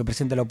oficialismo, que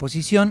presenta la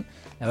oposición.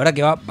 La verdad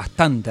que va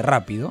bastante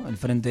rápido al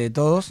frente de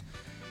todos.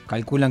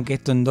 Calculan que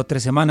esto en 2-3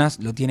 semanas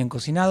lo tienen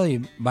cocinado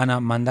y van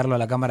a mandarlo a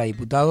la Cámara de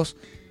Diputados,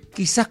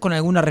 quizás con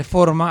alguna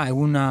reforma,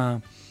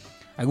 alguna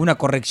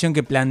corrección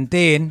que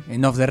planteen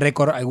en off the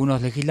record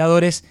algunos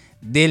legisladores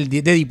de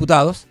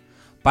diputados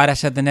para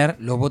ya tener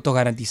los votos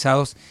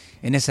garantizados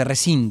en ese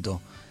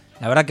recinto.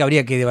 La verdad que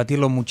habría que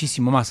debatirlo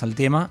muchísimo más al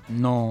tema,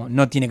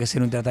 no tiene que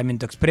ser un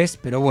tratamiento express,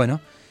 pero bueno.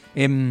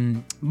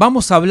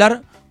 Vamos a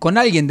hablar con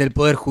alguien del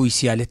Poder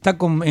Judicial. Está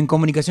en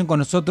comunicación con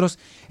nosotros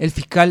el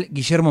fiscal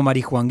Guillermo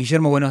Marijuán.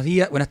 Guillermo, buenos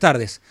días, buenas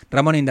tardes.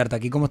 Ramón Indarta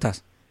aquí, ¿cómo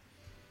estás?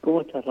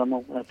 ¿Cómo estás,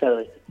 Ramón? Buenas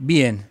tardes.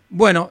 Bien.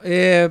 Bueno,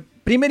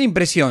 primera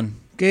impresión.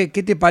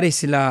 ¿Qué te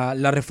parece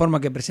la reforma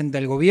que presenta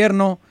el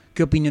gobierno?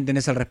 ¿Qué opinión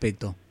tenés al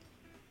respecto?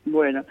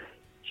 Bueno,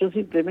 yo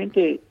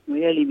simplemente me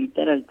voy a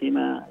limitar al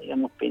tema,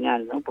 digamos,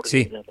 penal, ¿no? Porque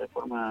sí. La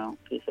reforma,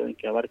 ustedes saben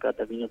que abarca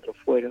también otros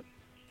fueros.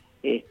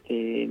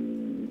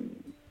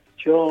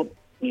 Yo,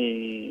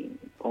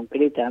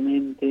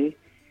 concretamente,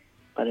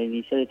 para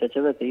iniciar esta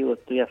charla, te digo,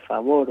 estoy a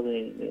favor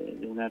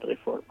de una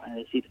reforma.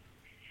 Es decir,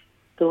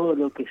 todo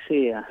lo que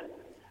sea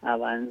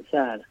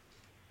avanzar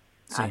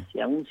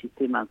hacia un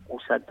sistema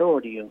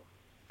acusatorio,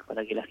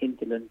 para que la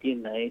gente lo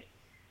entienda, es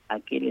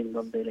aquel en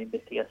donde la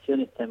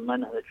investigación está en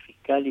manos del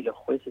fiscal y los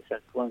jueces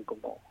actúan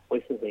como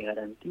jueces de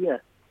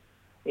garantía,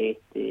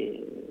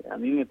 a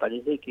mí me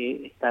parece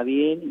que está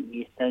bien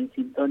y está en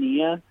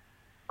sintonía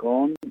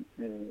con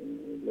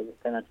lo que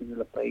están haciendo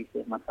los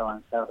países más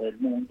avanzados del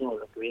mundo, o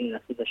lo que vienen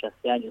haciendo ya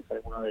hace años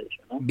algunos de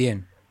ellos, ¿no?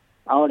 Bien.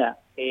 Ahora,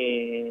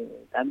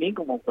 también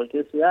como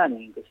cualquier ciudadano,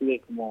 inclusive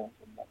como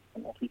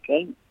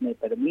fiscal, me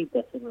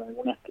permite hacer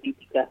algunas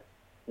críticas,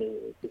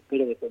 que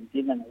espero que se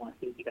entiendan como unas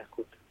críticas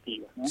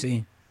constructivas, ¿no?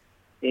 Sí.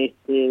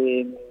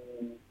 En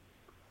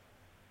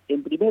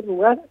primer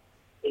lugar,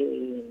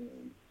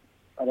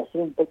 para hacer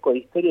un poco de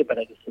historia,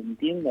 para que se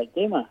entienda el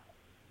tema,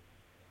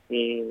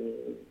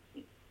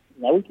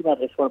 la última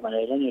reforma, la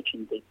del año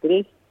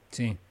 83,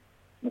 sí.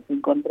 nos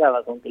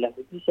encontraba con que la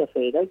justicia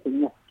federal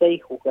tenía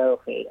 6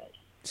 juzgados federales.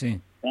 Sí.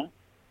 ¿Ya?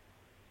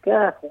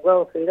 Cada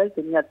juzgado federal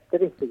tenía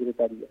 3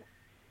 secretarías.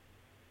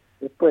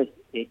 Después,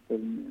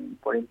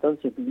 por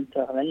entonces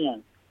ministro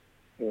Ardañán,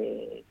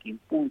 que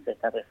impulsa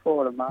esta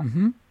reforma,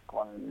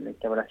 con la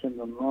instauración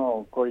de un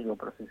nuevo código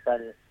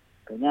procesal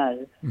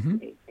penal,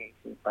 que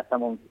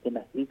pasamos de un sistema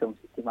escrito a un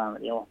sistema,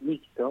 digamos,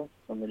 mixto,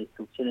 donde la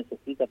instrucción es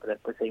escrita, pero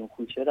después hay un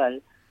juicio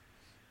oral,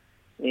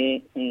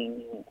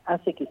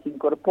 hace que se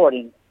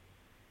incorporen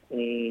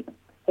 6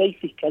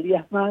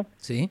 fiscalías más,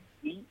 sí,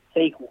 y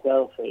 6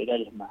 juzgados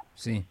federales más.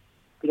 Sí.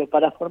 Pero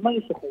para formar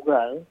esos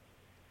juzgados,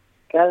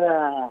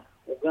 cada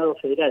juzgado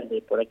federal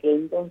de por aquel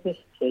entonces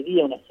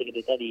cedía una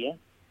secretaría,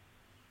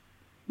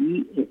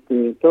 y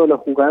todos los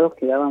juzgados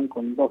quedaban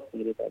con 2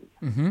 secretarias.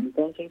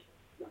 Entonces,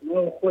 los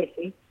nuevos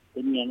jueces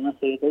tenían una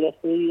secretaría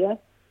cedida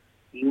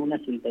y una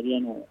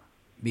secretaría nueva.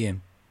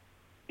 Bien.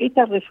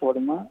 Esta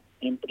reforma,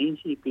 en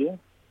principio,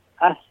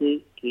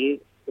 hace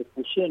que se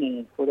fusionen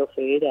el fuero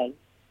federal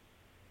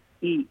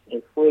y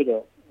el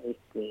fuero,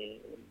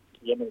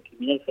 digamos, el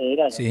criminal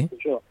federal, sí,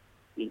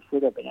 y el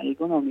fuero penal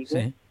económico.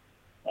 Sí.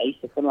 Ahí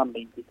se forman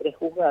 23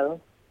 juzgados.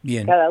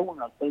 Bien. Cada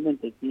uno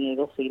actualmente tiene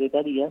 2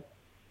 secretarías,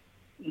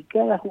 y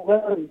cada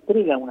juzgado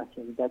entrega una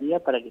secretaría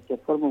para que se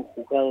forme un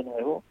juzgado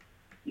nuevo,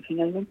 y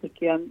finalmente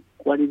quedan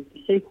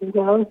 46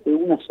 juzgados de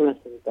una sola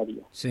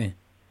secretaría. Sí.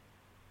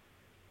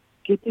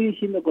 ¿Qué estoy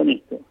diciendo con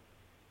esto?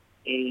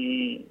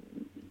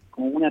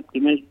 Como una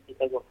primera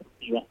crítica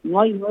constructiva, no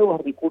hay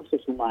nuevos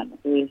recursos humanos,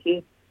 es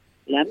decir,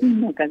 la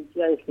misma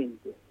cantidad de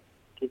gente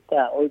que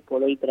está hoy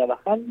por hoy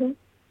trabajando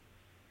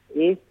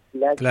es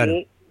la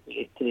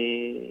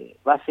que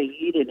va a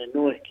seguir en el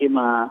nuevo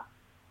esquema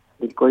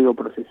del Código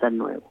Procesal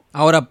nuevo.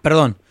 Ahora,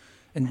 perdón,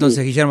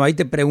 entonces, Guillermo, ahí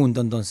te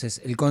pregunto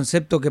entonces, el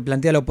concepto que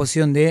plantea la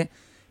oposición de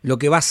lo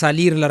que va a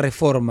salir la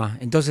reforma,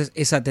 entonces,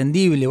 ¿es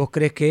atendible? ¿Vos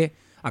crees que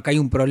acá hay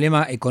un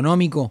problema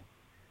económico?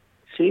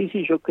 Sí,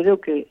 yo creo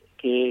que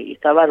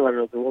está bárbaro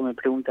lo que vos me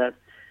preguntas.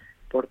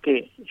 ¿Por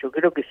qué? Yo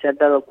creo que se han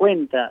dado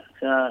cuenta, o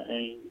sea,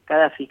 en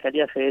cada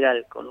Fiscalía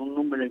Federal, con un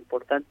número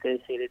importante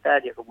de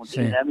secretarios, como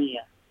tiene la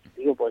mía,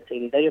 digo por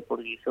secretarios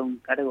porque son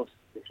cargos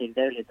de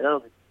secretarios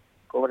letrados que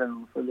cobran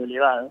un sueldo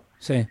elevado,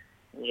 sí,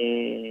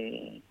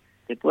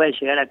 te puede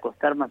llegar a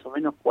costar más o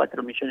menos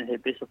 4 millones de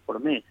pesos por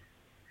mes.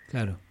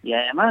 Claro. Y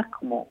además,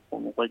 como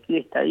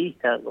cualquier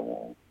estadista,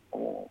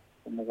 como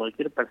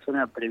cualquier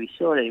persona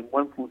previsora y un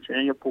buen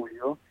funcionario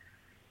público,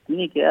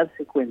 tiene que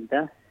darse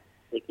cuenta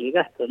de que el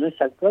gasto no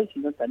es actual,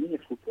 sino también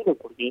es futuro,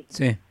 porque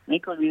no hay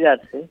que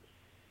olvidarse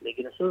de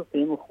que nosotros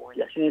tenemos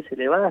jubilaciones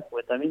elevadas,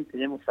 porque también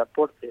tenemos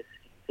aportes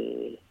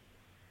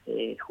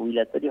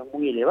jubilatorios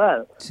muy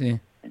elevados. Sí.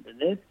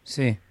 ¿Entendés?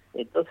 Sí.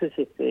 Entonces,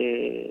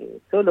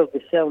 todo lo que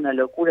sea una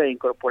locura de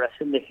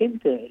incorporación de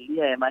gente, el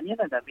día de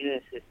mañana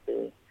también es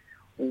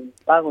un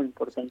pago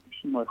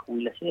importantísimo de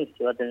jubilaciones que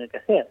se va a tener que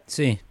hacer.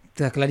 Sí,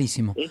 está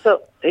clarísimo.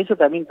 Eso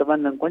también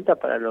tomando en cuenta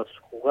para los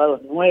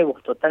juzgados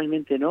nuevos,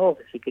 totalmente nuevos,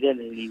 que se crean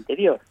en el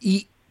interior.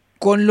 Y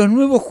con los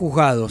nuevos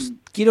juzgados,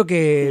 quiero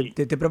que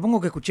te propongo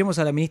que escuchemos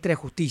a la ministra de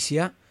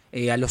Justicia,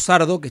 a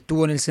Lozardo, que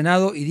estuvo en el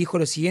Senado, y dijo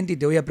lo siguiente, y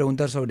te voy a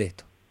preguntar sobre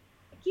esto.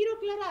 Quiero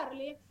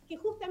aclararle que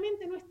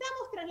justamente no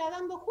estamos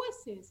trasladando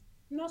jueces.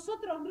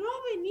 Nosotros no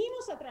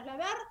venimos a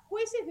trasladar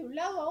jueces de un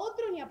lado a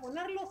otro ni a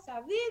ponerlos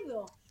a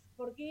dedo,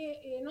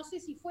 porque no sé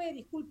si fue,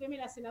 discúlpeme,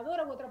 la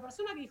senadora u otra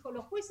persona que dijo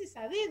los jueces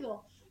a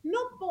dedo. No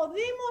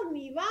podemos,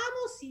 ni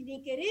vamos, y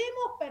ni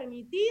queremos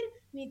permitir,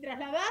 ni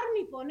trasladar,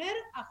 ni poner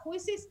a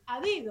jueces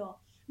a dedo.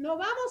 No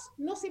vamos,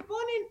 no se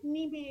ponen,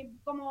 ni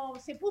como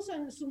se puso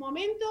en su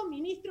momento,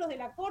 ministros de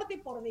la Corte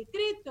por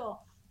decreto.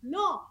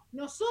 No,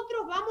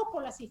 nosotros vamos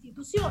por las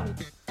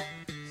instituciones.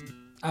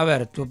 A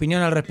ver, tu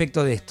opinión al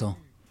respecto de esto.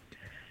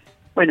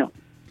 Bueno,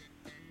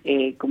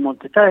 como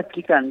te estaba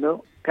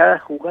explicando, cada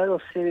juzgado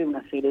cede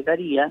una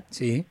secretaría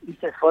Sí. y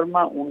se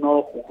forma un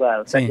nuevo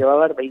juzgado. O sea Sí. que va a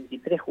haber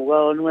 23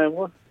 juzgados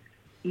nuevos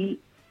y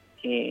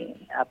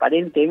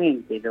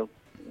aparentemente lo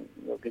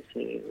que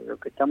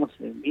estamos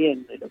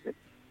viendo y lo que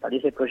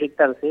parece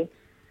proyectarse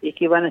es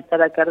que van a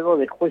estar a cargo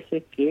de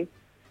jueces que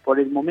por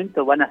el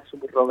momento van a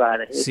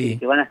subrogar, es decir,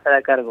 que van a estar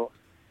a cargo,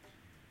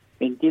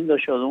 entiendo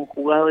yo, de un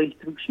juzgado de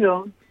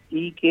instrucción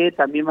y que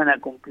también van a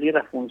cumplir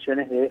las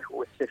funciones de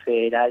jueces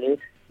federales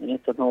en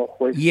estos nuevos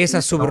jueces. ¿Y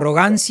esa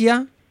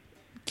subrogancia,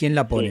 quién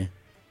la pone? Sí.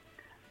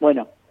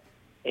 Bueno,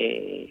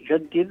 yo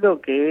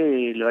entiendo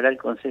que lo hará el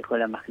Consejo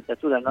de la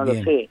Magistratura, no Bien,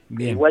 lo sé.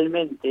 bien.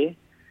 Igualmente,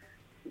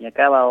 y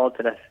acá va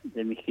otras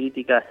de mis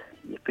críticas,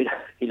 y espero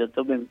que lo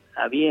tomen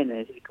a bien,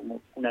 es decir,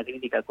 como una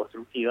crítica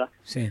constructiva,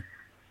 Sí.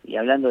 y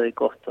hablando de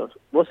costos,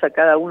 vos a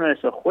cada uno de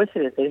esos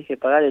jueces les tenés que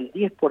pagar el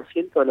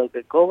 10% de lo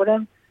que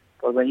cobran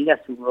por venir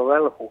a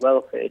subrogar los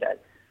juzgados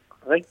federales,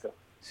 ¿correcto?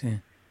 Sí.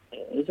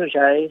 Eso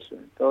ya es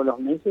todos los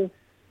meses,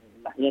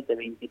 imagínate,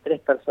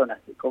 23 personas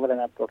que cobran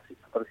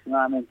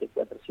aproximadamente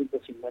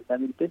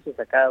 450.000 pesos,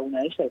 a cada una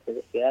de ellas les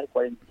tenés que dar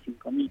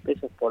 45.000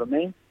 pesos por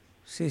mes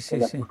Sí, por sí,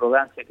 la sí.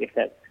 subrogancia que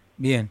ejerce.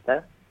 Bien.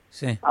 ¿Está?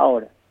 Sí.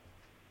 Ahora,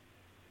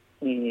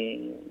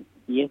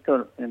 y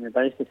esto me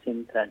parece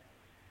central,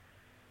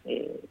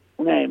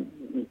 una de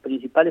mis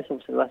principales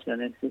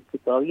observaciones es que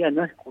todavía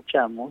no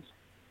escuchamos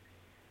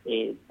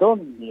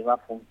dónde va a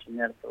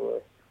funcionar todo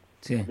esto.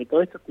 Sí. Porque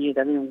todo esto tiene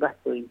también un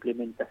gasto de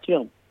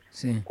implementación.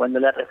 Sí. Cuando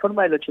la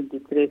reforma del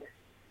 83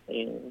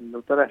 el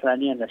doctor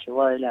Aslanian la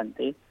llevó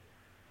adelante,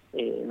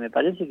 me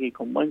parece que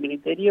con buen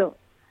criterio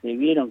se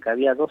vieron que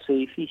había dos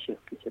edificios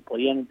que se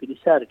podían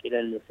utilizar, que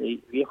eran los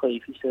viejos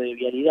edificios de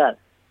vialidad,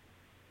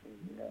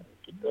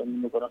 que todo el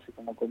mundo conoce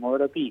como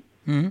Comodoro Pi,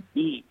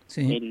 y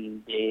Sí.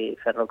 el de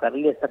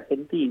Ferrocarriles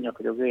Argentinos,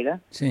 creo que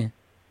era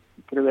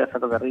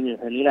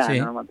Ferrocarriles Belgrano, Sí.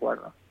 no me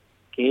acuerdo,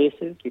 que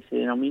es el que se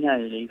denomina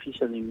el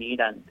edificio de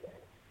inmigrantes.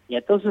 Y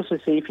a todos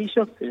esos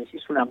edificios se les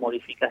hizo una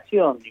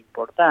modificación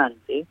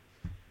importante.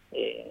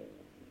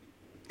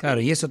 Claro,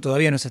 y eso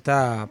todavía no se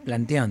está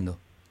planteando.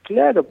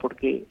 Claro,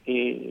 porque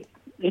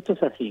esto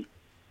es así.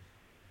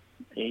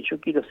 Yo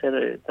quiero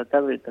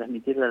tratar de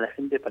transmitirle a la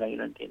gente para que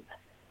lo entienda.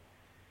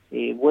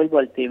 Vuelvo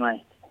al tema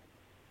este.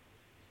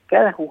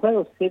 Cada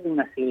juzgado cede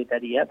una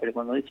secretaría, pero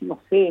cuando decimos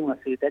cede una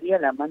secretaría,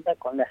 la manda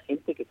con la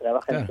gente que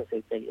trabaja en esa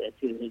secretaría. Es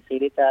decir, el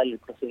secretario, el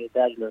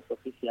prosecretario, los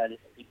oficiales,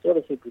 y todos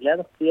los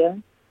empleados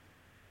quedan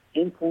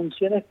en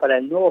funciones para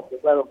el nuevo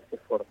juzgado que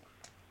se forma.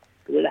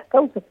 Pero las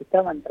causas que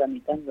estaban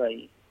tramitando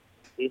ahí,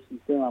 que es un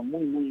tema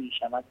muy, muy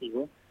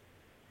llamativo,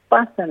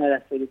 pasan a la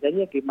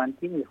secretaría que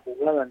mantiene el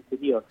juzgado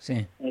anterior, Sí.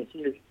 es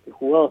decir, el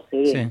juzgado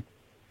CD. Sí.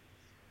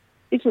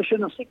 Eso yo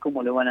no sé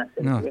cómo lo van a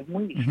hacer, No. pero es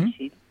muy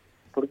difícil.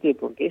 ¿Por qué?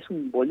 Porque es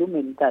un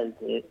volumen tal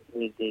de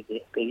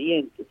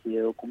expedientes y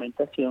de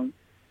documentación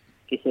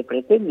que se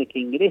pretende que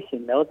ingrese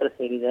en la otra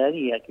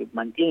secretaría que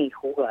mantiene el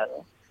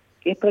juzgado,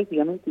 que es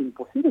prácticamente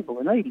imposible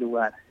porque no hay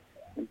lugar,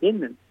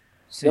 ¿entienden?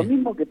 Sí. Lo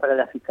mismo que para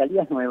las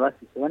fiscalías nuevas,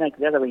 si se van a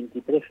crear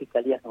 23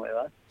 fiscalías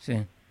nuevas, Sí.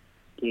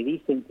 que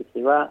dicen que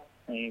se va,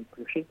 el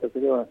proyecto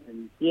creo,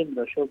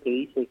 entiendo yo, que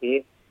dice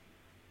que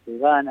se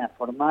van a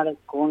formar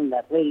con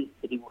la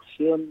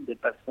redistribución de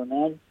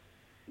personal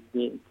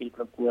que el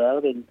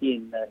procurador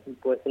entienda, así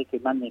puede ser que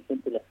manden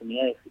gente de las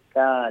unidades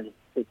fiscales,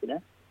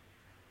 etcétera,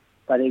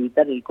 para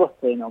evitar el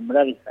costo de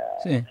nombrar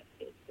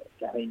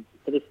las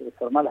 23, de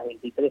formar las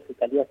 23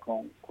 fiscalías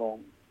con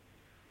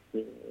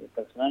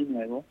personal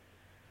nuevo.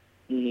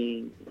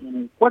 Y en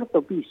el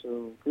cuarto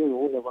piso, creo que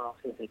vos lo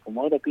conocés, el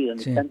Comodoro Pi,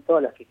 donde están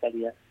todas las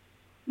fiscalías,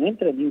 no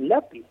entra ni un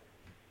lápiz.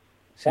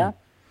 ¿Ya?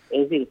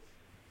 Es decir,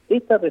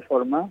 esta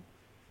reforma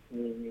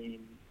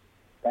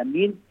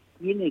también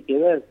tiene que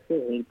verse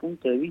desde el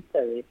punto de vista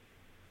de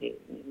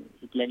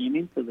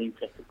planeamiento de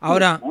infraestructura.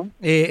 Ahora, ¿no?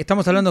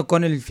 estamos hablando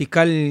con el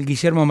fiscal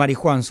Guillermo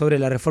Marijuán sobre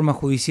la reforma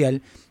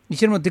judicial.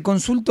 Guillermo, te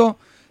consulto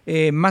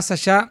más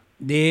allá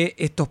de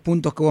estos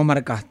puntos que vos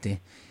marcaste.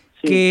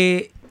 Sí.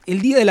 Que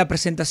el día de la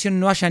presentación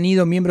no hayan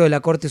ido miembros de la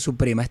Corte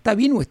Suprema, ¿está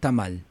bien o está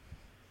mal?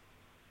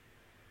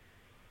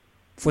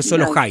 Fue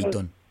solo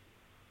Hayton.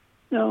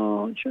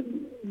 No, yo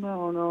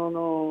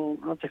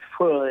no te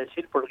puedo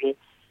decir porque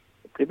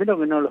primero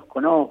que no los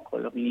conozco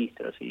los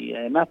ministros y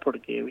además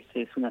porque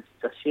 ¿viste? Es una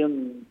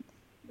situación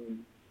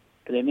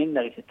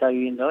tremenda que se está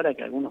viviendo ahora,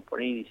 que algunos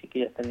por ahí ni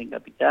siquiera están en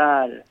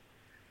capital.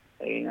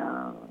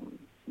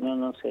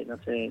 No sé,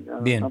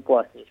 no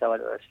puedo hacer esa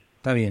valoración.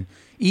 Está bien.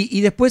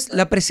 Y después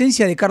la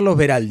presencia de Carlos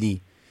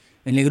Beraldi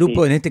en el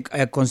grupo, en este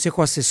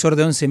consejo asesor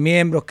de 11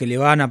 miembros que le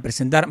van a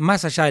presentar,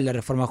 más allá de la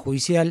reforma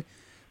judicial,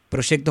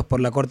 proyectos por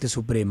la Corte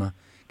Suprema.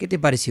 ¿Qué te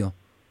pareció?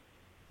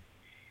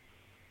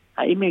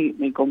 Ahí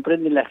me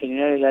comprende la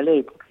general de la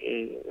ley,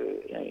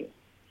 porque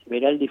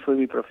Beraldi fue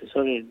mi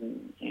profesor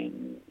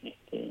en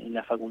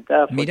la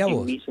facultad, fue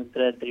quien me hizo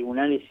entrar a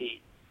tribunales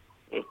y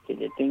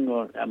le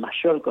tengo la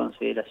mayor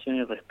consideración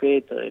y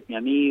respeto de mi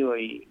amigo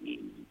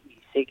y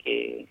sé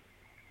que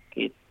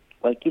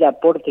cualquier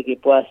aporte que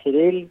pueda hacer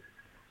él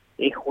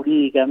es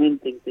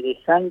jurídicamente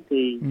interesante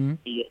y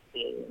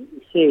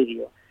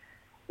serio.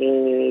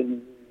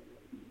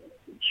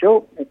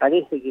 Yo me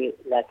parece que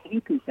la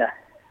crítica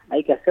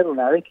hay que hacerla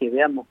una vez que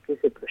veamos que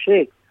ese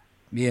proyecto.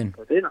 Bien.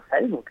 Porque no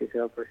sabemos qué se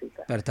va a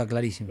proyectar. Claro, está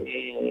clarísimo.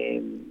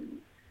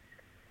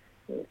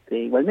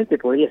 Igualmente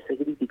podría ser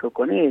crítico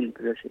con él,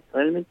 pero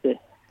realmente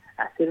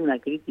hacer una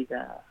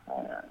crítica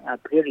a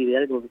priori de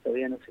algo que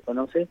todavía no se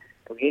conoce,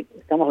 porque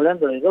estamos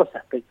hablando de dos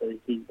aspectos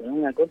distintos, ¿no?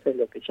 Una cosa es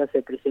lo que ya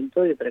se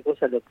presentó y otra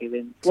cosa es lo que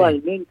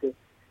eventualmente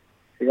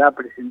se va a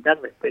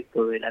presentar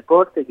respecto de la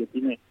Corte, que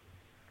tiene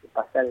que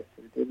pasar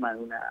el tema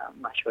de una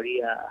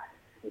mayoría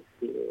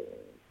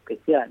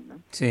especial, ¿no?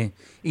 Sí,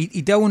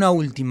 y te hago una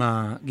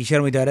última,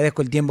 Guillermo, y te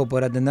agradezco el tiempo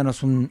por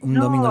atendernos un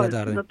domingo a la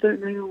tarde.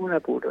 No hay ningún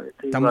apuro,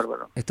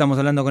 bárbaro. Estamos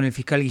hablando con el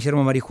fiscal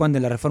Guillermo Marijuán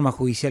de la reforma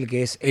judicial,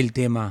 que es el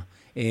tema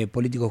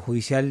político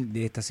judicial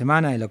de esta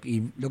semana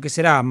y lo que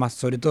será más,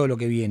 sobre todo lo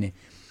que viene.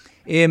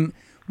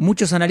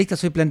 Muchos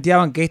analistas hoy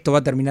planteaban que esto va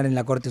a terminar en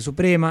la Corte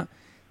Suprema,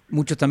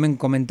 muchos también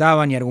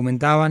comentaban y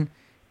argumentaban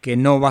que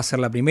no va a ser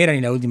la primera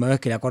ni la última vez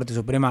que la Corte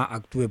Suprema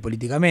actúe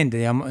políticamente,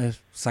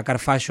 digamos, sacar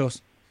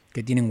fallos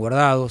que tienen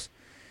guardados.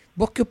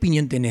 ¿Vos qué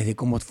opinión tenés de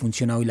cómo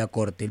funciona hoy la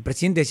Corte? El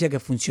presidente decía que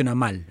funciona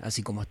mal,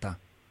 así como está.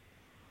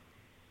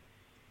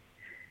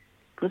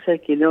 Cosa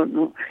que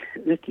no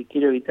es que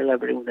quiero evitar la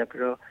pregunta,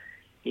 pero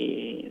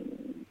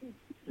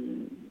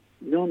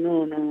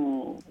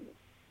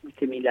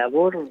mi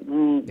labor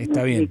no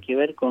tiene que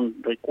ver con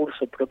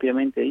recursos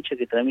propiamente dicho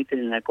que tramiten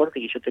en la Corte,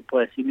 que yo te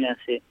puedo decir, mira,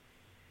 hace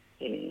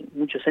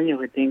muchos años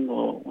que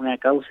tengo una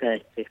causa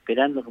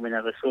esperando que me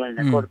la resuelvan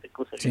en la Corte,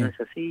 cosa que no es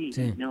así,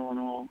 y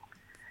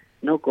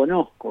no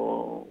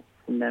conozco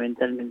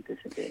fundamentalmente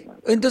ese tema.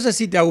 Entonces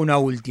sí te hago una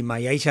última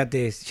y ahí ya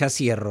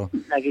cierro.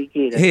 La que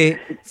quieras.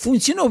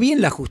 ¿Funcionó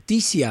bien la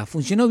justicia?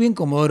 ¿Funcionó bien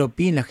Comodoro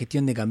Pi en la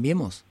gestión de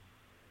Cambiemos?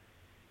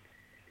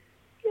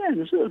 Ya,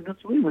 nosotros no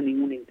tuvimos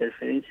ninguna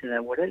interferencia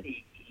laboral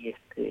y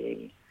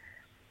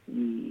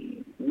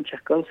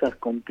muchas causas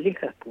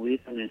complejas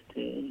pudieron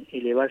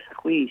elevarse a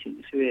juicio,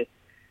 inclusive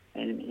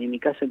en mi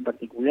caso en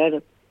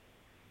particular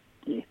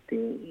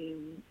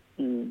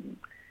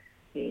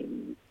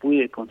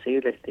pude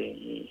conseguir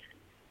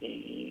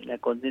la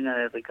condena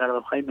de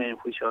Ricardo Jaime en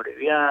juicio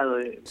abreviado,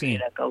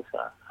 la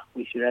causa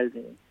juicio oral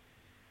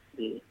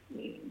de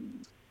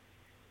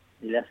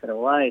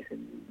Lázaro Báez,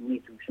 en una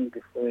instrucción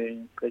que fue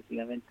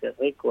prácticamente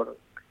récord,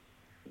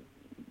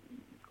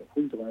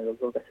 conjunto con el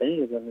doctor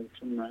Casanillo, que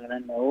realizó una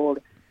gran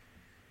labor.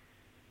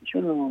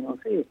 Yo no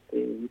sé,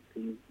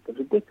 por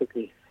supuesto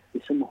que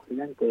somos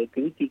blanco de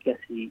críticas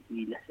y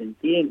las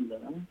entiendo,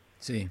 ¿no?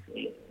 Sí.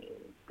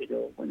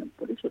 Pero bueno,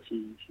 por eso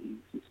si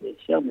se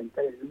desea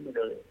aumentar el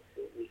número de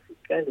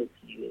fiscales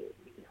y de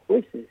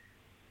jueces,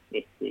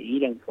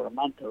 ir a un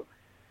formato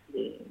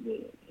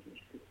de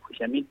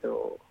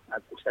enjuiciamiento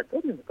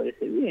acusatorio me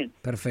parece bien.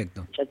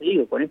 Perfecto. Ya te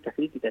digo, con estas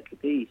críticas que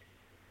te hice,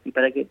 y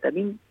para que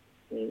también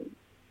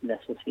la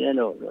sociedad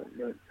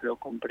lo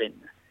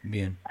comprenda.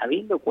 Bien.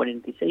 Habiendo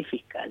 46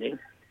 fiscales,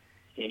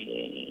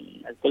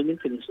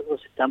 actualmente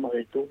nosotros estamos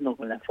de turno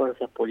con las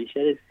fuerzas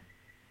policiales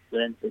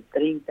durante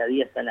 30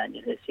 días al año,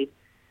 es decir,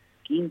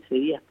 15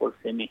 días por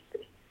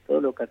semestre.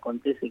 Todo lo que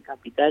acontece en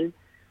Capital,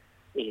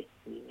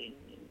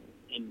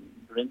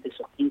 durante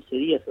esos 15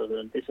 días o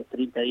durante esos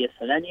 30 días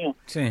al año,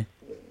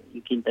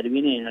 y que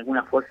interviene en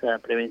alguna fuerza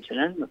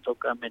prevencional, me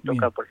toca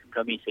por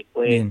ejemplo a mí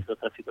secuestro,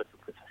 tráfico de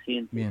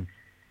estupefacientes. Bien.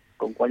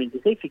 Con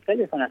 46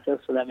 fiscales van a ser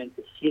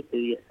solamente 7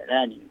 días al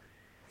año.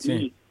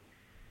 Sí.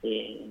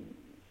 Y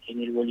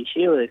en el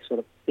bolilleo de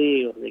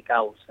sorteos de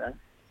causas,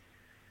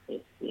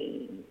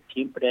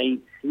 siempre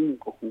hay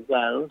 5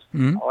 juzgados.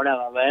 Ahora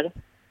va a haber,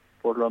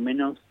 por lo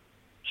menos,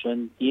 yo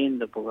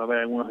entiendo, porque va a haber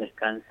algunos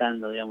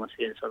descansando, digamos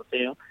así, del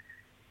sorteo,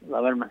 va a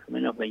haber más o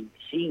menos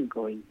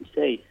 25,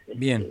 26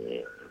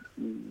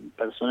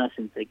 personas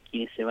entre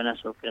quienes se van a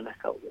sortear las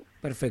causas.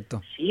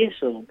 Perfecto. Si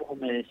eso vos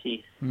me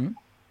decís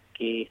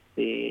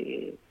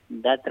que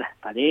da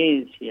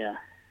transparencia,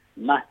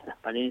 más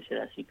transparencia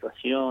a la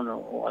situación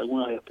o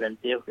algunos de los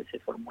planteos que se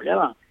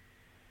formulaban,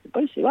 me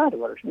parece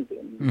bárbaro. Yo no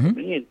tengo ningún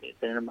inconveniente de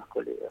tener más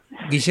colegas.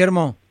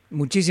 Guillermo,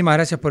 muchísimas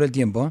gracias por el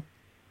tiempo.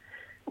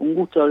 Un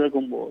gusto hablar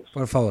con vos.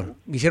 Por favor.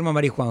 Guillermo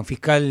Marijuán,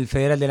 fiscal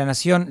federal de la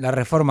Nación, la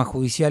reforma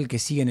judicial que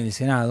sigue en el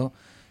Senado.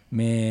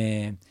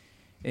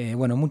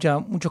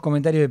 Muchos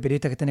comentarios de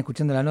periodistas que están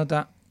escuchando la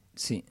nota.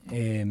 Sí.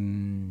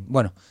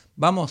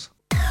 Vamos.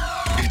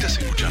 Estás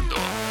escuchando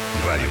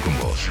Radio con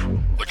Vos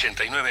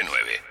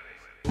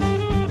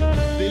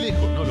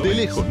 89.9. De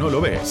lejos no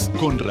lo ves.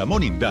 Con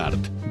Ramón Indart,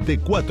 de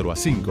 4 a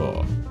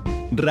 5.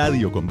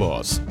 Radio con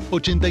Vos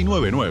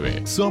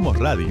 89.9. Somos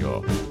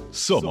radio.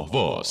 Somos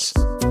vos.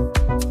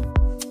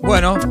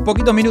 Bueno,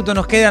 poquitos minutos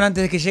nos quedan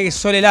antes de que llegue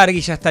Sole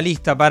Largui, ya está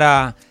lista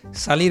para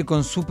salir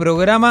con su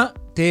programa.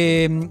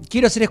 Te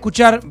quiero hacer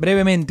escuchar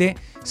brevemente,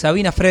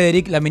 Sabina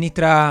Frederick, la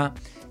ministra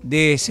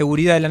de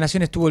Seguridad de la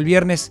Nación, estuvo el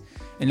viernes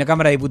en la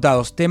Cámara de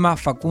Diputados. Tema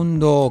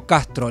Facundo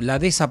Castro, la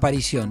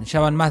desaparición. Ya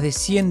van más de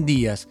 100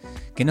 días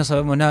que no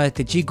sabemos nada de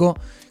este chico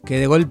que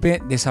de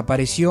golpe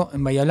desapareció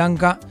en Bahía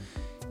Blanca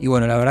Y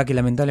bueno, la verdad que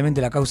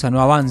lamentablemente la causa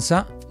no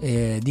avanza.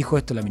 Dijo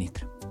esto la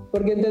ministra.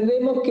 Porque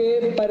entendemos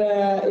que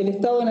para el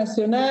Estado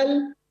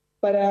Nacional,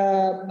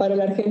 para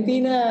la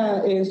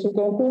Argentina en su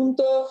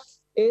conjunto,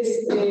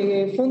 es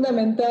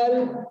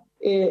fundamental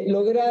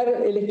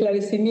lograr el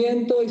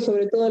esclarecimiento y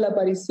sobre todo la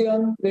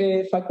aparición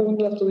de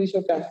Facundo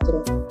Astudillo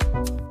Castro.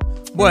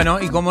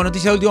 Bueno, y como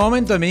noticia de último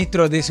momento, el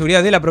ministro de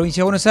Seguridad de la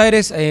provincia de Buenos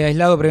Aires ha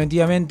aislado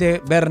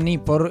preventivamente Bernie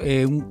por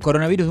un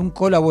coronavirus de un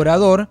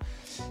colaborador.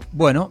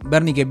 Bueno,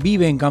 Bernie, que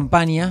vive en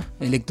campaña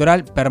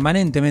electoral,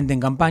 permanentemente en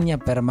campaña,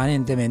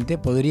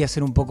 podría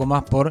ser un poco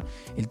más por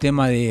el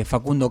tema de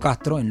Facundo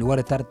Castro, en lugar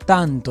de estar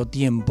tanto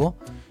tiempo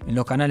en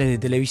los canales de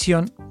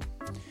televisión.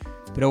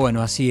 Pero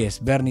bueno, así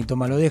es, Bernie,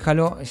 tómalo,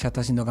 déjalo, ya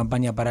está haciendo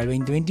campaña para el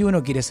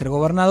 2021, quiere ser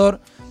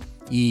gobernador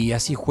y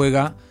así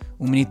juega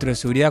un ministro de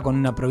Seguridad con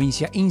una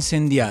provincia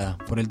incendiada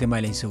por el tema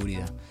de la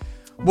inseguridad.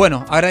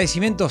 Bueno,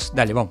 agradecimientos,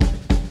 dale, vamos.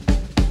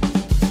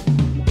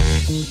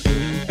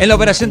 En la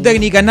operación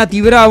técnica,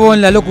 Nati Bravo, en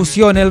la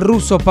locución, el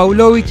ruso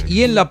Paulovich,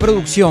 y en la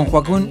producción,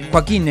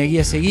 Joaquín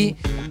Neguía-Seguí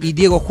y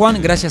Diego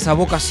Juan, gracias a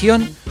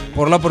Vocación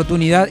por la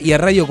oportunidad y a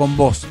Radio con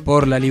Voz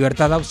por la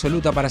libertad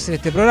absoluta para hacer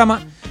este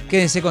programa.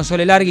 Quédense con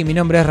Sole Largui, mi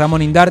nombre es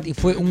Ramón Indart y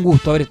fue un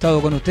gusto haber estado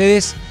con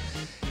ustedes.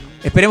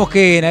 Esperemos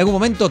que en algún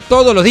momento,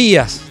 todos los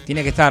días,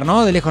 tiene que estar,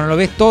 ¿no? De lejos no lo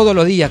ves, todos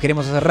los días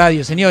queremos hacer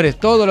radio, señores,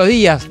 todos los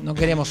días, no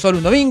queremos solo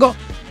un domingo.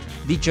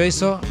 Dicho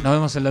eso, nos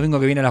vemos el domingo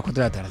que viene a las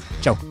 4 de la tarde.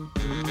 Chau.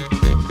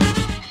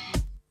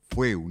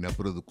 Fue una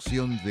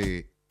producción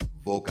de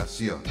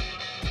Vocación.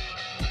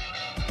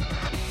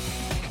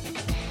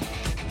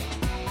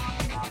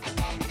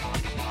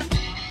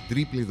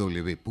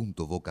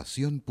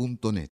 www.vocación.net